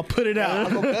shit down. I'll put it out.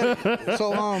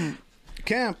 So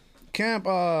camp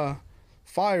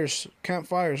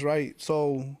fires, right?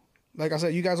 So like I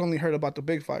said, you guys only heard about the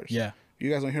big fires. Yeah.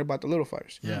 You guys don't hear about the little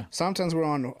fires. Yeah. Sometimes we're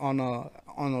on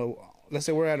a let's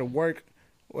say we're at a work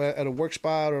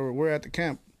spot or we're at the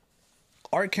camp.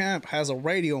 Our camp has a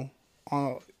radio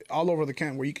all over the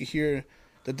camp where you can hear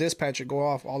the dispatcher go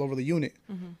off all over the unit.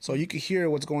 So you can hear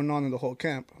what's going on in the whole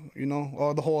camp, you know,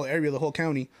 or the whole area, the whole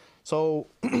county. So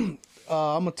I'm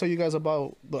gonna tell you guys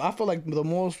about I feel like the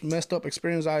most messed up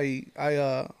experience I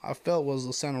felt was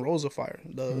the Santa Rosa fire,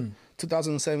 the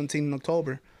 2017 in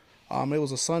October. It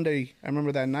was a Sunday. I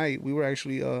remember that night we were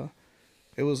actually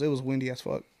it was windy as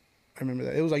fuck. I remember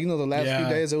that. It was like, you know, the last few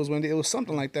days it was windy. It was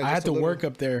something like that. I had to work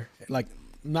up there, like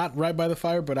not right by the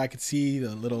fire, but I could see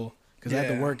the little, because I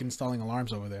had to work installing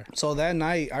alarms over there. So that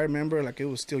night, I remember like it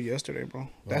was still yesterday, bro.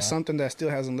 That's something that still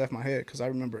hasn't left my head because I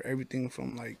remember everything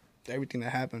from like everything that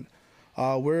happened.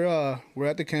 We're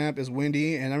at the camp. It's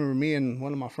windy, and I remember me and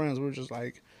one of my friends. We were just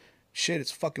like, "Shit,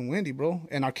 it's fucking windy, bro."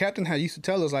 And our captain used to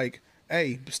tell us like,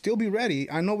 "Hey, still be ready.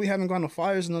 I know we haven't gone to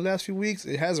fires in the last few weeks.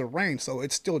 It hasn't rained, so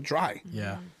it's still dry."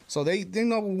 Yeah. So they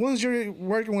know once you're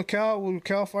working with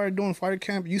Cal Fire doing fire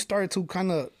camp, you start to kind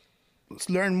of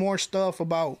learn more stuff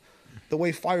about the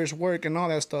way fires work and all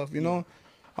that stuff, you know.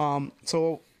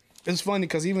 So it's funny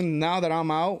because even now that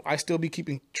I'm out, I still be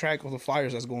keeping track of the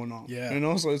fires that's going on. Yeah. You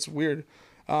know, so it's weird.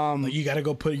 Like you got to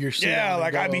go put your shit Yeah, on and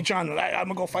like I go. be trying to like I'm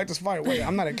gonna go fight this fire. Wait,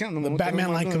 I'm not a captain. The What the hell Batman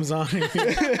am I light doing? comes on.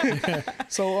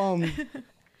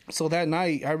 So that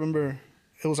night, I remember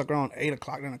it was like around 8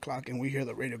 o'clock, 9 o'clock, and we hear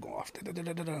the radio go off.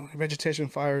 Vegetation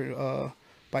fire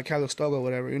by Calistoga,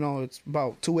 whatever. You know, it's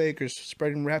about 2 acres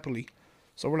spreading rapidly.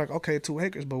 So we're like, okay, 2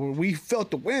 acres. But we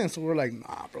felt the wind, so we're like,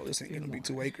 nah, bro, this ain't going to be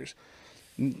 2 acres.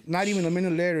 Not even a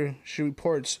minute later, she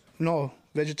reports, no,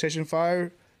 vegetation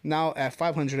fire now at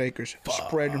 500 acres,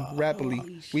 spreading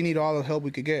rapidly. We need all the help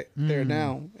we could get there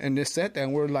now. And they said that,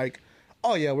 and we're like,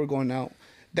 oh, yeah, we're going out.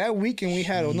 That weekend, we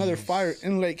had another fire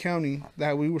in Lake County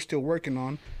that we were still working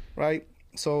on, right?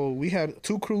 So we had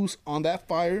 2 crews on that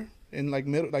fire in like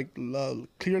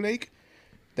Clear Lake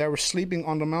that were sleeping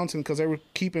on the mountain because they were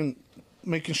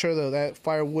making sure that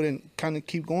fire wouldn't kind of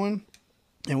keep going.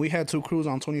 And we had 2 crews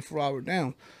on 24-hour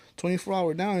down.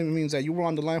 24-hour down, it means that you were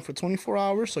on the line for 24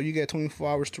 hours, so you get 24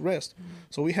 hours to rest.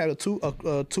 So we had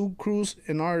two crews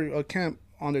in our camp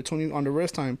on the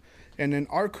rest time. And then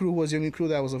our crew was the only crew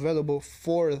that was available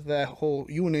for that whole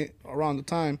unit around the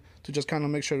time to just kind of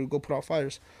make sure to go put out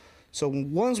fires. So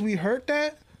once we heard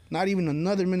that, not even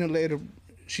another minute later,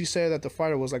 she said that the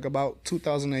fire was like about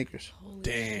 2,000 acres.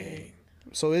 Dang.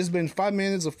 So it's been 5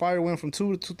 minutes, the fire went from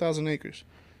 2 to 2,000 acres.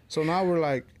 So now we're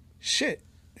like, shit,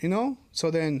 you know?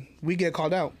 So then we get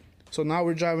called out. So now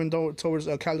we're driving towards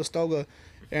Calistoga.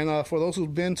 And for those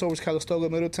who've been towards Calistoga,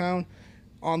 Middletown,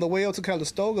 on the way up to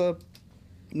Calistoga,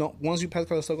 once you pass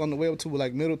Calistoga on the way up to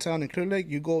like Middletown and Clear Lake,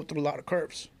 you go through a lot of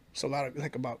curves. So about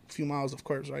a few miles of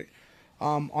curves, right?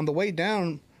 On the way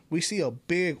down, we see a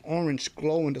big orange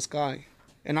glow in the sky.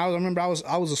 And I remember I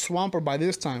was a swamper by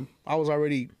this time. I was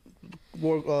already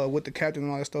with the captain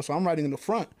and all that stuff. So I'm riding in the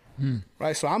front,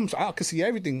 right? So I could see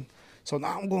everything. So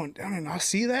now I'm going down and I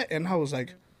see that, and I was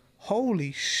like,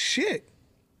 holy shit,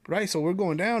 right? So we're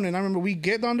going down, and I remember we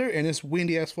get down there and it's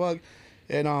windy as fuck,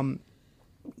 and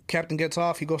Captain gets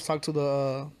off. He goes talk to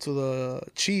the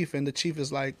chief, and the chief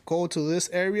is like, "Go to this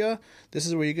area. This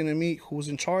is where you're gonna meet who's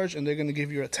in charge, and they're gonna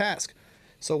give you a task."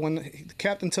 So when the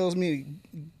captain tells me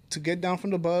to get down from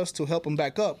the bus to help him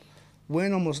back up,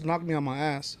 wind almost knocked me on my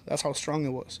ass. That's how strong it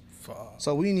was. Fuck.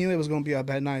 So we knew it was gonna be a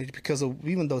bad night because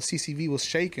even though CCV was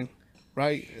shaking,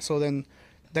 right? So then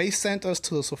they sent us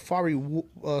to the Safari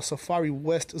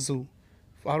West Zoo.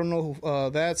 I don't know.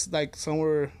 That's like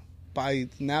somewhere by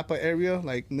Napa area,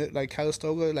 like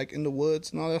Calistoga, like in the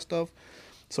woods and all that stuff.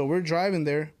 So we're driving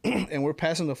there, and we're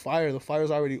passing the fire. The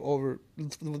fire's already over.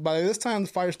 By this time, the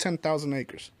fire's 10,000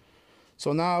 acres.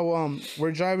 So now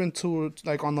we're driving to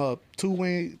like on a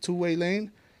two-way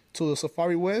lane to the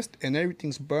Safari West, and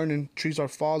everything's burning. Trees are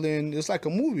falling. It's like a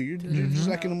movie. You're just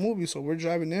like in a movie. So we're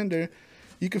driving in there.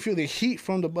 You can feel the heat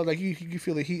from the bus. Like you can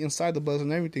feel the heat inside the bus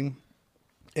and everything.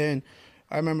 And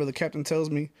I remember the captain tells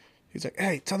me, he's like,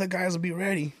 "Hey, tell the guys to be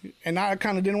ready." And I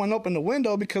kind of didn't want to open the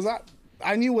window because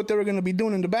I knew what they were going to be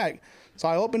doing in the back. So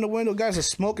I opened the window. Guys are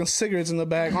smoking cigarettes in the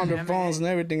back on their phones and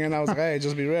everything. And I was like, "Hey,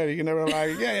 just be ready." And they were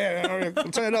like, yeah, all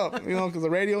right, turn it up. You know, because the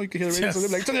radio, you can hear the radio. So they're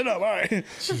like, "Turn it up." All right.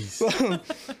 So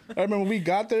I remember we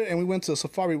got there and we went to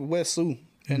Safari West Zoo.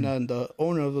 And the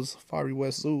owner of the Safari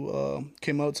West Zoo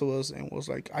came up to us and was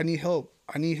like, I need help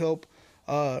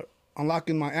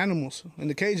unlocking my animals in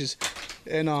the cages.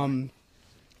 And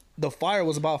the fire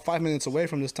was about 5 minutes away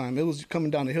from this time. It was coming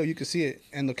down the hill. You could see it.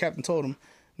 And the captain told him,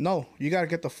 "No, you got to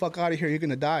get the fuck out of here. You're going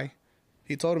to die."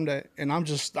 He told him that. And I'm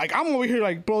just like, I'm over here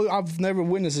like, bro, I've never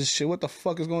witnessed this shit. What the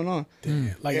fuck is going on?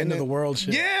 Damn, like end of the world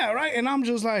shit. Yeah, right. And I'm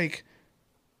just like,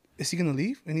 is he going to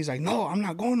leave? And he's like, "No, I'm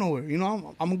not going nowhere. You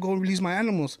know, I'm going to go release my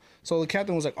animals." So the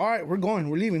captain was like, "All right, we're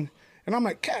going. We're leaving." And I'm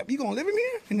like, "Cap, you going to live in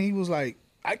here?" And he was like,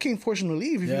 "I can't force him to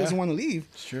leave if he doesn't want to leave."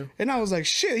 It's true. And I was like,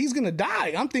 "Shit, he's gonna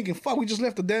die." I'm thinking, "Fuck, we just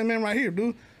left a dead man right here,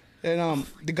 dude." And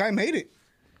the guy made it.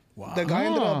 Wow. The guy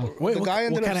ended up. Wait, the guy what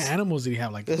ended kind up. of animals did he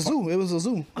have? Like A zoo. It was a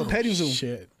zoo. A petting zoo.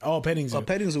 Shit. Oh, a petting zoo. A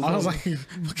petting zoo. I was like,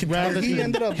 fucking Rabbits He and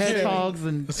ended up hedgehogs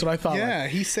and That's what I thought. Yeah,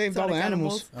 he saved all the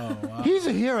animals. Like. Oh wow. he's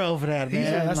a hero for that, man.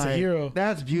 Yeah, that's a Like, hero.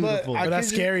 That's beautiful. But But that's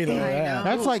scary though.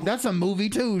 Yeah. that's a movie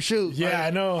too. Shoot. Yeah, I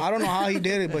know. I don't know how he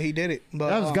did it, but he did it. But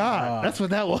That was God. That's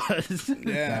what that was.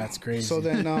 Yeah, That's crazy. So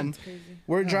then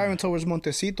we're driving towards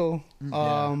Montecito,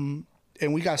 and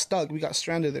we got stuck. We got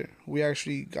stranded there. We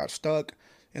actually got stuck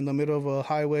in the middle of a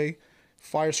highway.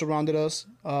 Fire surrounded us.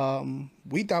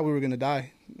 We thought we were gonna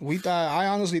die. I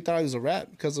honestly thought it was a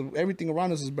rat because everything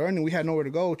around us is burning. We had nowhere to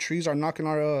go. Trees are knocking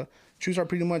trees are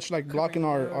pretty much like blocking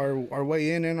our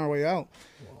way in and our way out.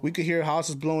 We could hear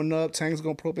houses blowing up,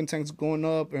 propane tanks going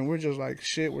up, and we're just like,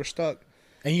 shit, we're stuck.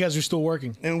 And you guys are still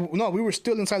working. And no, we were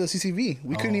still inside the CCV.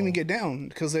 We couldn't even get down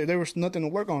because there was nothing to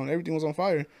work on. Everything was on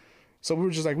fire. So we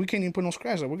were just like, we can't even put no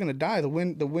scratch. Like, we're gonna die. The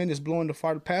wind is blowing the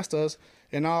fire past us,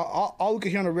 and all we could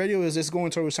hear on the radio is it's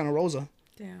going towards Santa Rosa.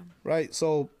 Damn. Right.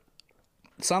 So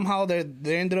somehow they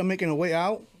ended up making a way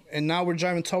out, and now we're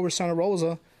driving towards Santa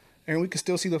Rosa, and we could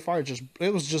still see the fire.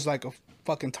 It was just like a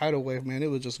fucking tidal wave, man. It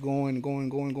was just going,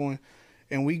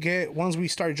 and once we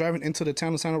started driving into the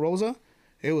town of Santa Rosa,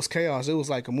 it was chaos. It was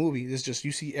like a movie. It's just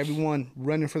you see everyone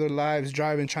running for their lives,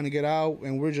 driving, trying to get out,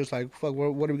 and we're just like, fuck,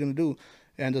 what are we gonna do?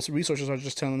 And the researchers are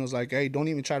just telling us like, hey, don't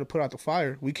even try to put out the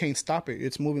fire. We can't stop it.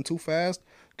 It's moving too fast.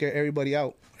 Get everybody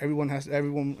out. Everyone has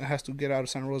to get out of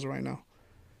Santa Rosa right now.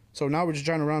 So now we're just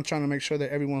driving around trying to make sure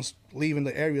that everyone's leaving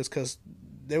the areas because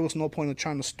there was no point in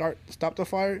trying to stop the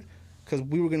fire because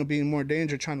we were going to be in more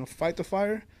danger trying to fight the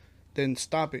fire than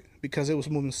stop it because it was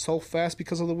moving so fast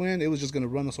because of the wind. It was just going to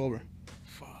run us over.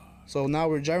 So now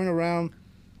we're driving around,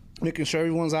 making sure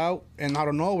everyone's out, and out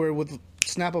of nowhere, with the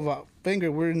snap of a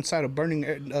finger, we're inside a burning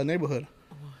neighborhood.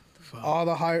 All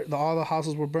the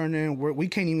houses were burning. We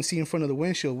can't even see in front of the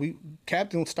windshield.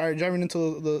 Captain started driving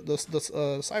into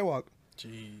the sidewalk.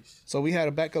 Jeez. So we had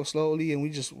to back up slowly, and we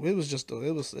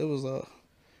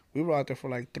were out there for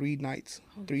like 3 nights,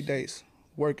 3 days,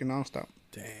 working nonstop.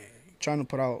 Dang. Trying to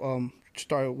put out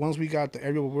once we got the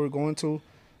area where we were going to,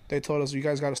 they told us you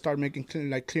guys got to start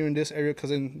clearing this area because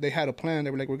then they had a plan.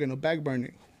 They were like, we're gonna back burn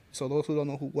it. So those who don't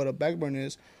know what a back burn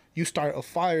is, you start a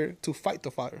fire to fight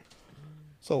the fire.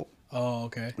 So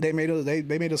okay. They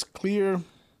made us clear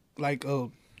like a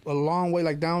long way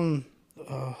like down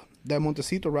that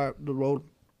Montecito road.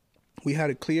 We had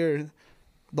to clear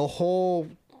the whole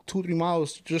 2-3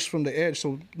 miles just from the edge,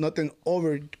 so nothing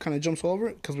kind of jumps over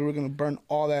it because we were gonna burn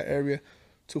all that area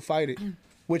to fight it.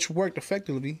 which worked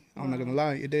effectively. I'm not gonna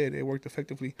lie, it did. It worked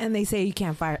effectively. And they say you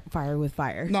can't fire with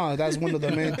fire. No, that's one of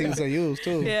the main things they use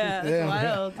too. Yeah, that's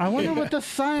wild. I wonder what the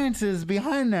science is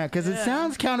behind that, because it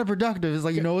sounds counterproductive. It's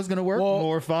like, you know what's going to work?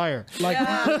 More fire. Like,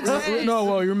 no,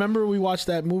 well, you remember we watched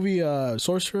that movie,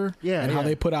 Sorcerer? Yeah. And how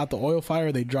they put out the oil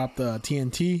fire, they dropped the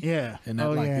TNT. Yeah. And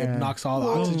that, it knocks all the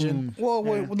oxygen. Well,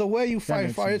 the way you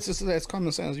fight fire, it's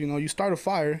common sense. You know, you start a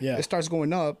fire, it starts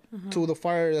going up to the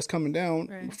fire that's coming down.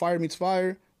 Right. Fire meets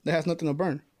fire, that has nothing to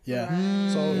burn. Yeah.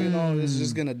 So, you know, it's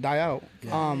just going to die out.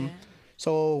 Yeah.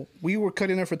 So we were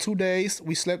cutting there for 2 days.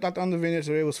 We slept out on the vineyard,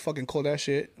 so it was fucking cold as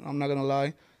shit. I'm not going to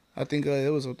lie. I think I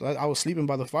was sleeping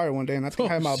by the fire one day, and I think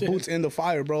I had my boots in the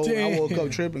fire, bro. Damn. I woke up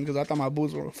tripping because I thought my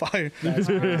boots were on fire. That was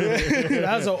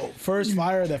the first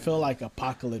fire that felt like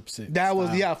apocalyptic. That was,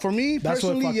 for me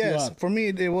personally, yes. For me,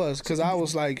 it was, because I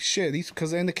was like, shit, because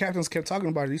then the captains kept talking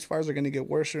about it. These fires are going to get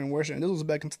worse and worse, and this was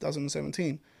back in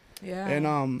 2017. Yeah. And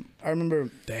I remember.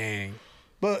 Dang.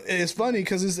 But it's funny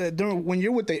because it's when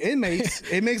you're with the inmates,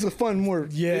 it makes it fun more.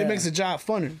 Yeah. It makes the job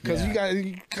funner because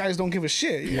you guys don't give a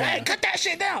shit. Hey, cut that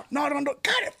shit down. No, don't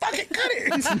cut it. Fuck it, cut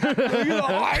it.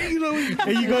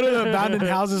 And you go to the abandoned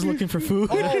houses looking for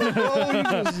food.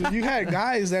 You had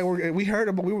guys that we heard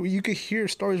about. You could hear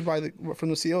stories from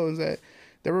the COs that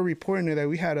they were reporting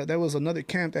that there was another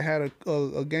camp that had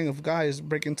a gang of guys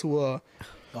break into a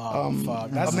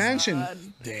mansion.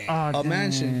 A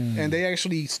mansion, and they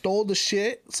actually stole the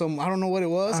shit. I don't know what it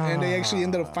was, and they actually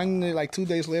ended up finding it like 2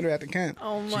 days later at the camp.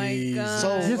 Oh my god!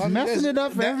 So just messing it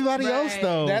up for everybody else,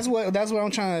 though. That's what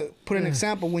I'm trying to put an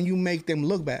example when you make them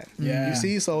look bad. Yeah, you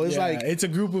see. So it's like it's a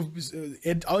group of.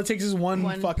 All it takes is one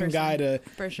fucking person, guy to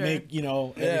make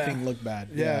anything look bad.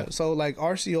 Yeah. So like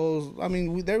RCOs, I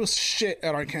mean, there was shit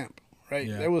at our camp, right?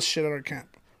 Yeah. There was shit at our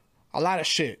camp. A lot of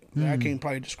shit that I can't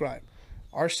probably describe.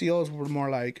 RCOs were more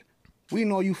like, we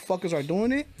know you fuckers are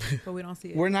doing it, but we don't see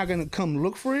it. We're not gonna come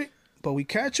look for it, but we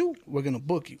catch you, we're gonna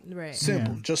book you. Right.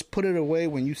 Simple. Yeah. Just put it away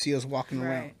when you see us walking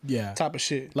around. Yeah. Type of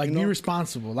shit. Like, be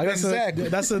responsible. Like exactly.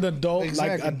 That's an adult,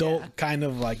 adult kind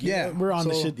of like. Yeah. We're on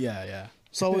the shit. Yeah.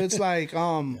 So it's like,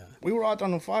 we were out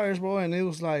on the fires, bro, and it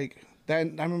was like that.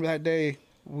 I remember that day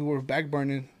we were back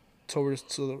burning towards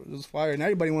this fire, and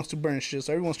everybody wants to burn shit.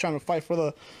 So everyone's trying to fight for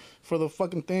the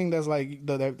fucking thing that's like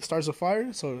that starts a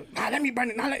fire. So let me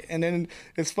burn it. And then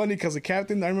it's funny because the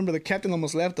captain, I remember the captain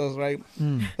almost left us, right?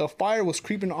 The fire was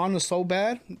creeping on us so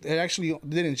bad it actually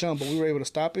didn't jump, but we were able to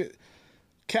stop it.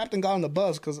 Captain got on the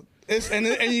bus because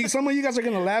some of you guys are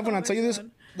gonna laugh when I tell you this.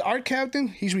 Our captain,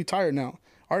 he's retired now.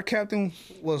 Our captain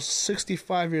was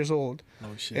 65 years old.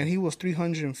 Oh shit! And he was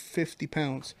 350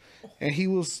 pounds, and he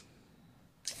was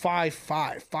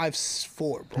 5'5",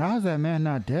 5'4". Bro. How is that man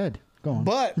not dead? Go on.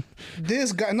 But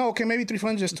this guy, maybe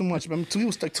 300 is too much. But he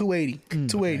was like 280,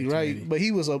 280, right? 280. But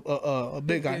he was a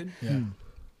big guy. Yeah.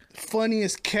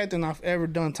 Funniest captain I've ever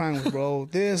done time with, bro.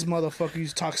 This motherfucker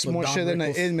used to talk more shit than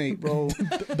an inmate, bro.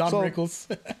 Don Rickles.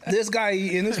 This guy,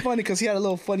 and it's funny because he had a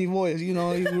little funny voice. You know,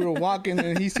 we were walking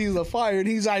and he sees a fire and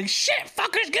he's like, "Shit,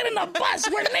 fuckers, get in the bus.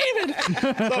 We're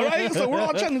leaving." So we're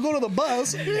all trying to go to the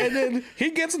bus, and then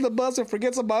he gets in the bus and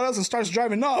forgets about us and starts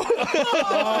driving off. So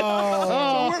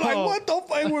we're like, "What the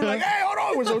fuck?" We're like, "Hey,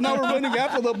 hold on." So now we're running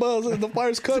after the bus and the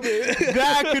fire's coming.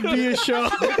 That could be a show.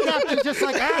 The captain's just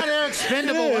like, they're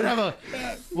expendable. Whatever.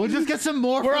 We'll just get some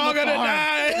more. We're all gonna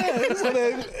die. Yeah, so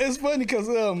it's funny because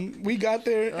we got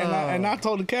there and I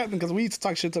told the captain because we used to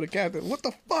talk shit to the captain. What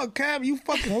the fuck, Cap? You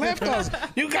fucking left us.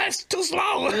 You guys too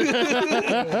slow.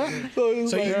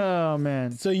 Oh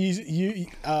man. So he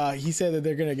said that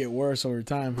they're gonna get worse over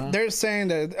time, huh? They're saying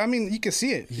that. I mean, you can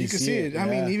see it. You can see it. Yeah. I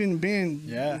mean,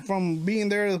 even from being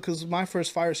there, because my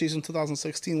first fire season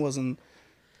 2016 wasn't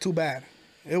too bad.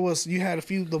 It was, you had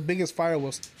the biggest fire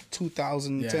was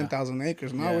 2,000, 10,000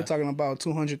 acres. Now we're talking about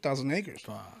 200,000 acres.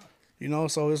 You know,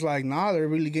 so it's like, they're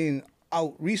really getting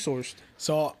out-resourced.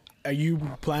 So are you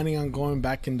planning on going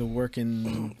back into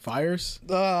working fires?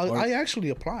 I actually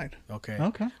applied. Okay.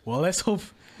 Well, let's hope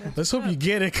you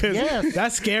get it, because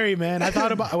that's scary, man. I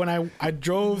thought about when I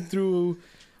drove through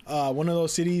one of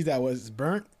those cities that was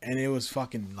burnt, and it was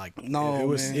fucking like,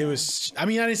 it was, I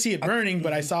mean, I didn't see it burning,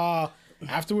 but I saw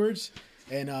afterwards.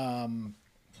 And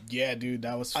dude,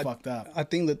 that was fucked up. I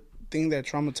think the thing that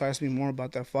traumatized me more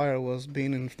about that fire was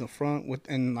being in the front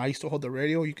and I used to hold the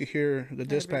radio. You could hear the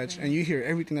dispatch, and you hear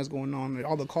everything that's going on,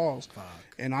 all the calls. Fuck.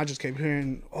 And I just kept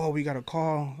hearing, we got a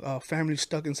call, family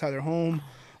stuck inside their home,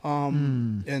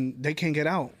 and they can't get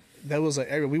out. That was an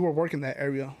area, we were working that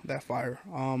area, that fire.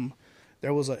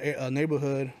 There was a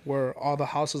neighborhood where all the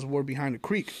houses were behind a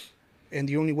creek, and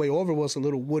the only way over was a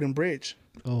little wooden bridge.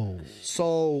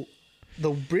 So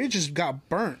the bridges got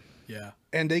burnt. Yeah.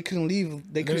 And they couldn't leave.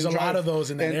 There's a lot of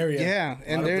those in that area. Yeah,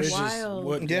 and there's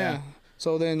Wild. yeah.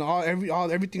 So then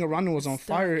everything around them was on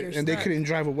fire, and they couldn't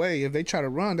drive away. If they tried to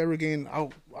run, they were getting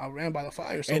outran by the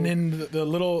fire. So, and then the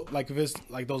little like if it's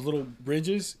like those little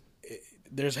bridges,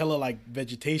 there's hella like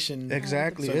vegetation.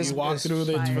 Exactly. So you walk through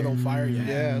it for the fire.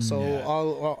 Yeah. So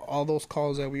all those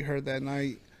calls that we heard that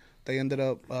night, they ended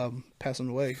up passing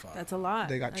away. That's a lot.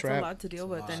 They got That's trapped. a lot to deal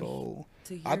with. And So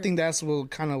to hear. I think that's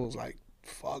what kind of was like,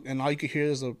 fuck. And all you could hear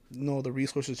is the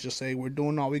resources just say, we're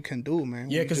doing all we can do, man.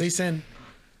 Yeah, because they send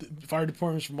fire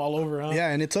departments from all over, huh? Yeah,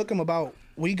 and it took them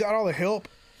we got all the help.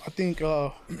 I think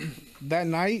that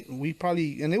night we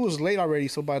probably, and it was late already.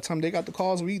 So by the time they got the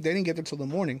calls, they didn't get there till the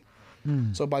morning.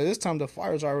 So by this time the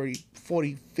fire's already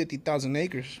 50,000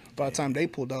 acres. By the time they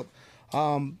pulled up,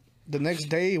 the next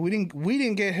day we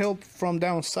didn't get help from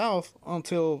down south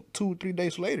until 2-3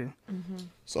 days later.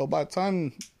 So by the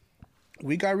time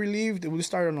we got relieved, we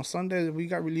started on a Sunday. We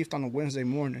got relieved on a Wednesday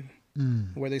morning,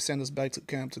 where they sent us back to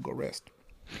camp to go rest.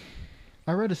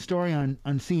 I read a story on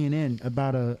CNN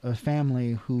about a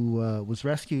family who was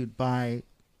rescued by,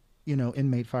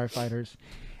 inmate firefighters.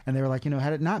 And they were like,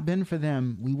 had it not been for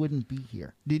them, we wouldn't be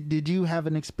here. Did you have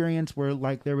an experience where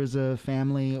like there was a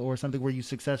family or something where you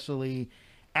successfully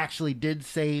actually did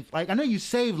save? Like, I know you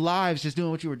saved lives just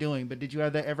doing what you were doing, but did you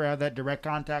ever have that direct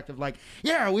contact of like,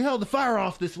 yeah, we held the fire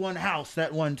off this one house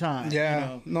that one time?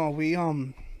 Yeah, no, we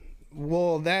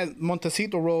that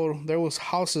Montecito road, there was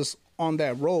houses on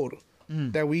that road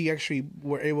that we actually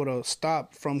were able to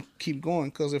stop from keep going,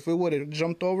 because if we would have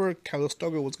jumped over,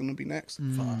 Calistoga was going to be next.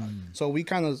 So we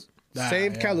kind of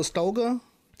saved Calistoga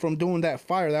from doing that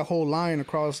fire, that whole line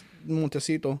across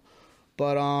Montecito.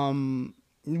 But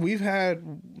we've had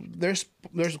there's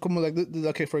like,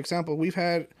 okay, for example, we've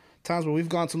had times where we've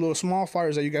gone to little small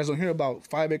fires that you guys don't hear about,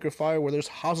 5-acre fire where there's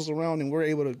houses around and we're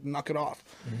able to knock it off.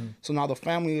 So now the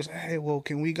family is, hey, well,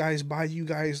 can we guys buy you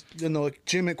guys,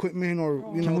 gym equipment, or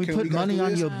Can we put money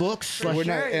on your books? We're Like,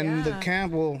 not, and the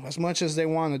camp, well, as much as they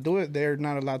want to do it, they're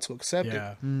not allowed to accept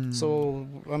it. So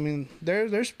I mean,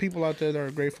 there's people out there that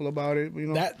are grateful about it.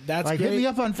 That's like, great. hit me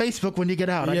up on Facebook when you get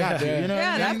out. I got you. You know what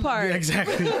I that mean? part. Yeah,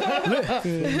 exactly.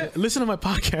 Listen to my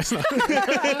podcast.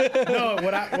 No,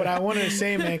 what I wanted to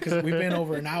say, man, because we've been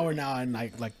over an hour now, and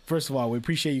like first of all, we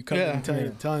appreciate you coming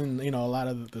and telling a lot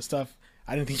of the stuff.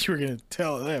 I didn't think you were gonna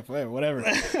tell whatever,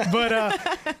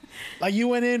 but like you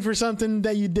went in for something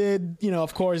that you did,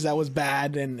 of course that was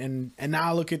bad, and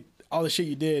now look at all the shit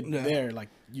you did there, like.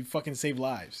 You fucking save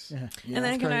lives. And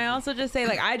then can I also just say,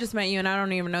 like, I just met you and I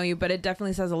don't even know you, but it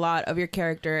definitely says a lot of your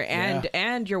character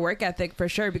and your work ethic for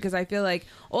sure, because I feel like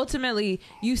ultimately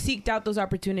you seeked out those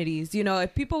opportunities.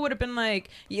 If people would have been like,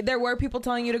 there were people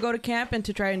telling you to go to camp and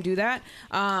to try and do that,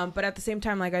 but at the same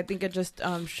time, like, I think it just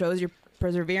shows your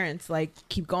perseverance, like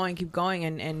keep going,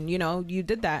 and you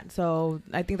did that. So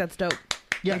I think that's dope.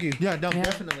 Yeah, yeah, no,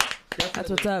 definitely. That's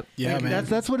what's up. Yeah, man.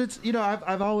 That's what it's.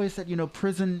 I've always said,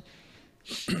 prison,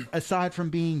 aside from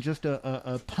being just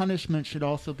a punishment, should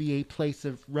also be a place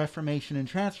of reformation and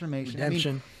transformation. Redemption.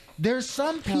 I mean, there's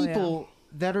some people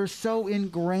that are so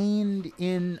ingrained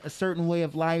in a certain way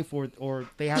of life, or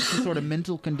they have some sort of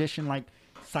mental condition like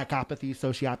psychopathy,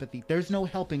 sociopathy. There's no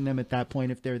helping them at that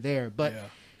point if they're there. But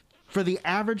for the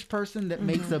average person that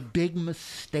makes a big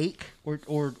mistake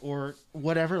or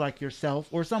whatever, like yourself,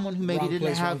 or someone who maybe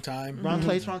didn't have wrong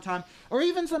place, wrong time, or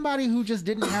even somebody who just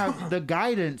didn't have the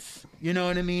guidance, you know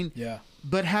what I mean? Yeah.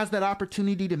 But has that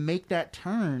opportunity to make that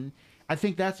turn. I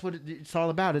think that's what it's all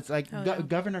about. It's like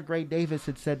Governor Gray Davis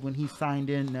had said when he signed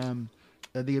in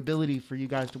the ability for you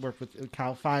guys to work with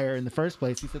Cal Fire in the first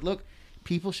place. He said, look,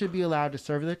 people should be allowed to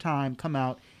serve their time, come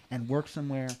out, and work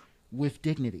somewhere with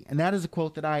dignity. And that is a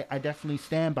quote that I definitely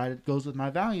stand by. That goes with my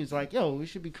values. Like, we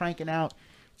should be cranking out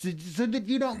so that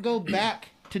you don't go back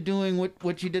to doing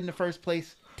what you did in the first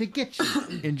place to get you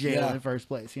in jail in the first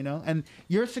place, And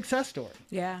you're a success story.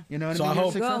 Yeah. You know what So I mean? I You're a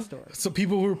hope success story. so.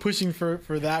 People who are pushing for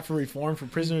reform for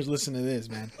prisoners, listen to this,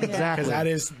 man. Exactly.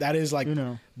 Because that is like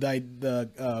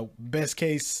the best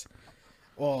case.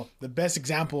 Well, the best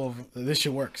example of this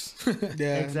shit works.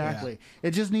 Exactly.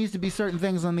 It just needs to be certain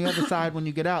things on the other side when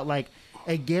you get out, like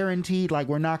a guaranteed, like,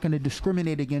 we're not going to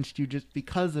discriminate against you just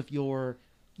because of your,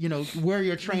 where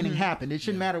your training happened. It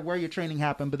shouldn't matter where your training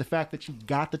happened, but the fact that you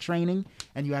got the training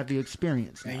and you have the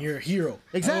experience. And you're a hero.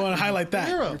 Exactly. I want to highlight that.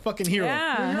 Hero. You're a fucking hero.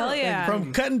 Yeah, hell yeah.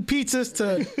 From cutting pizzas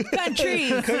to Cutting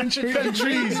trees. cutting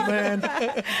trees, man.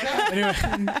 Anyway,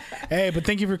 hey, but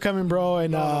thank you for coming, bro.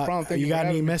 And no problem. Thank you you got for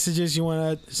any having me. messages you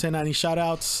want to send out? Any shout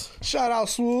outs? Shout out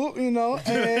Swoop, and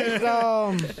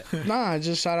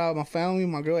just shout out my family,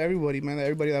 my girl, everybody, man.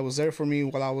 Everybody that was there for me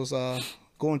while I was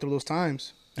going through those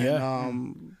times. Yeah.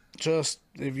 And, just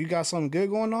if you got something good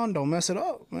going on, don't mess it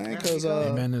up, man. Because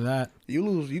Amen to that.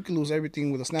 you can lose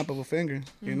everything with a snap of a finger,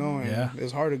 you know. And Yeah.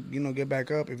 it's hard to get back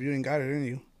up if you ain't got it in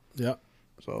you. Yep.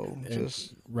 So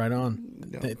just Right on.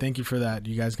 Yeah. Thank you for that.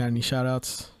 You guys got any shout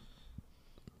outs?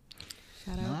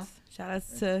 Shout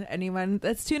outs to anyone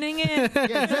that's tuning in.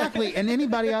 Yeah, exactly. And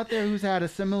anybody out there who's had a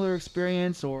similar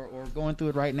experience or going through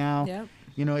it right now. Yep.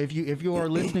 You know, if you are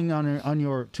listening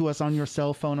to us on your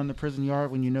cell phone on the prison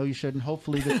yard when you know you shouldn't,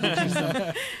 hopefully this gives you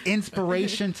some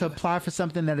inspiration to apply for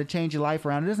something that'll change your life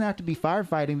around. It doesn't have to be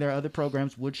firefighting. There are other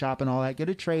programs, wood shop and all that. Get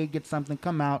a trade, get something,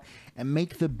 come out, and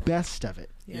make the best of it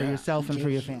for yourself and for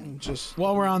your family. just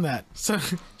While we're on that, so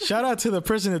shout out to the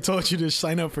person that told you to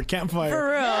sign up for Campfire.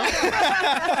 For real.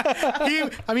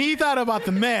 He thought about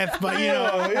the meth, but you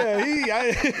know,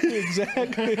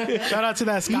 exactly. shout out to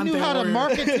that He Scante knew how to warrior.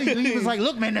 market to you. He was like,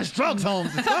 look, man, there's drugs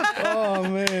homes and stuff. Oh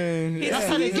man. He's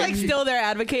like still there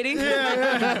advocating. All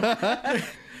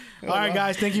right,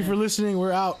 guys, thank you for listening.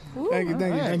 We're out. Thank you.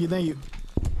 Thank you.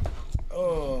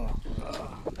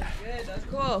 Good, that's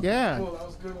cool. Yeah. That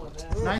was a good one, man. Nice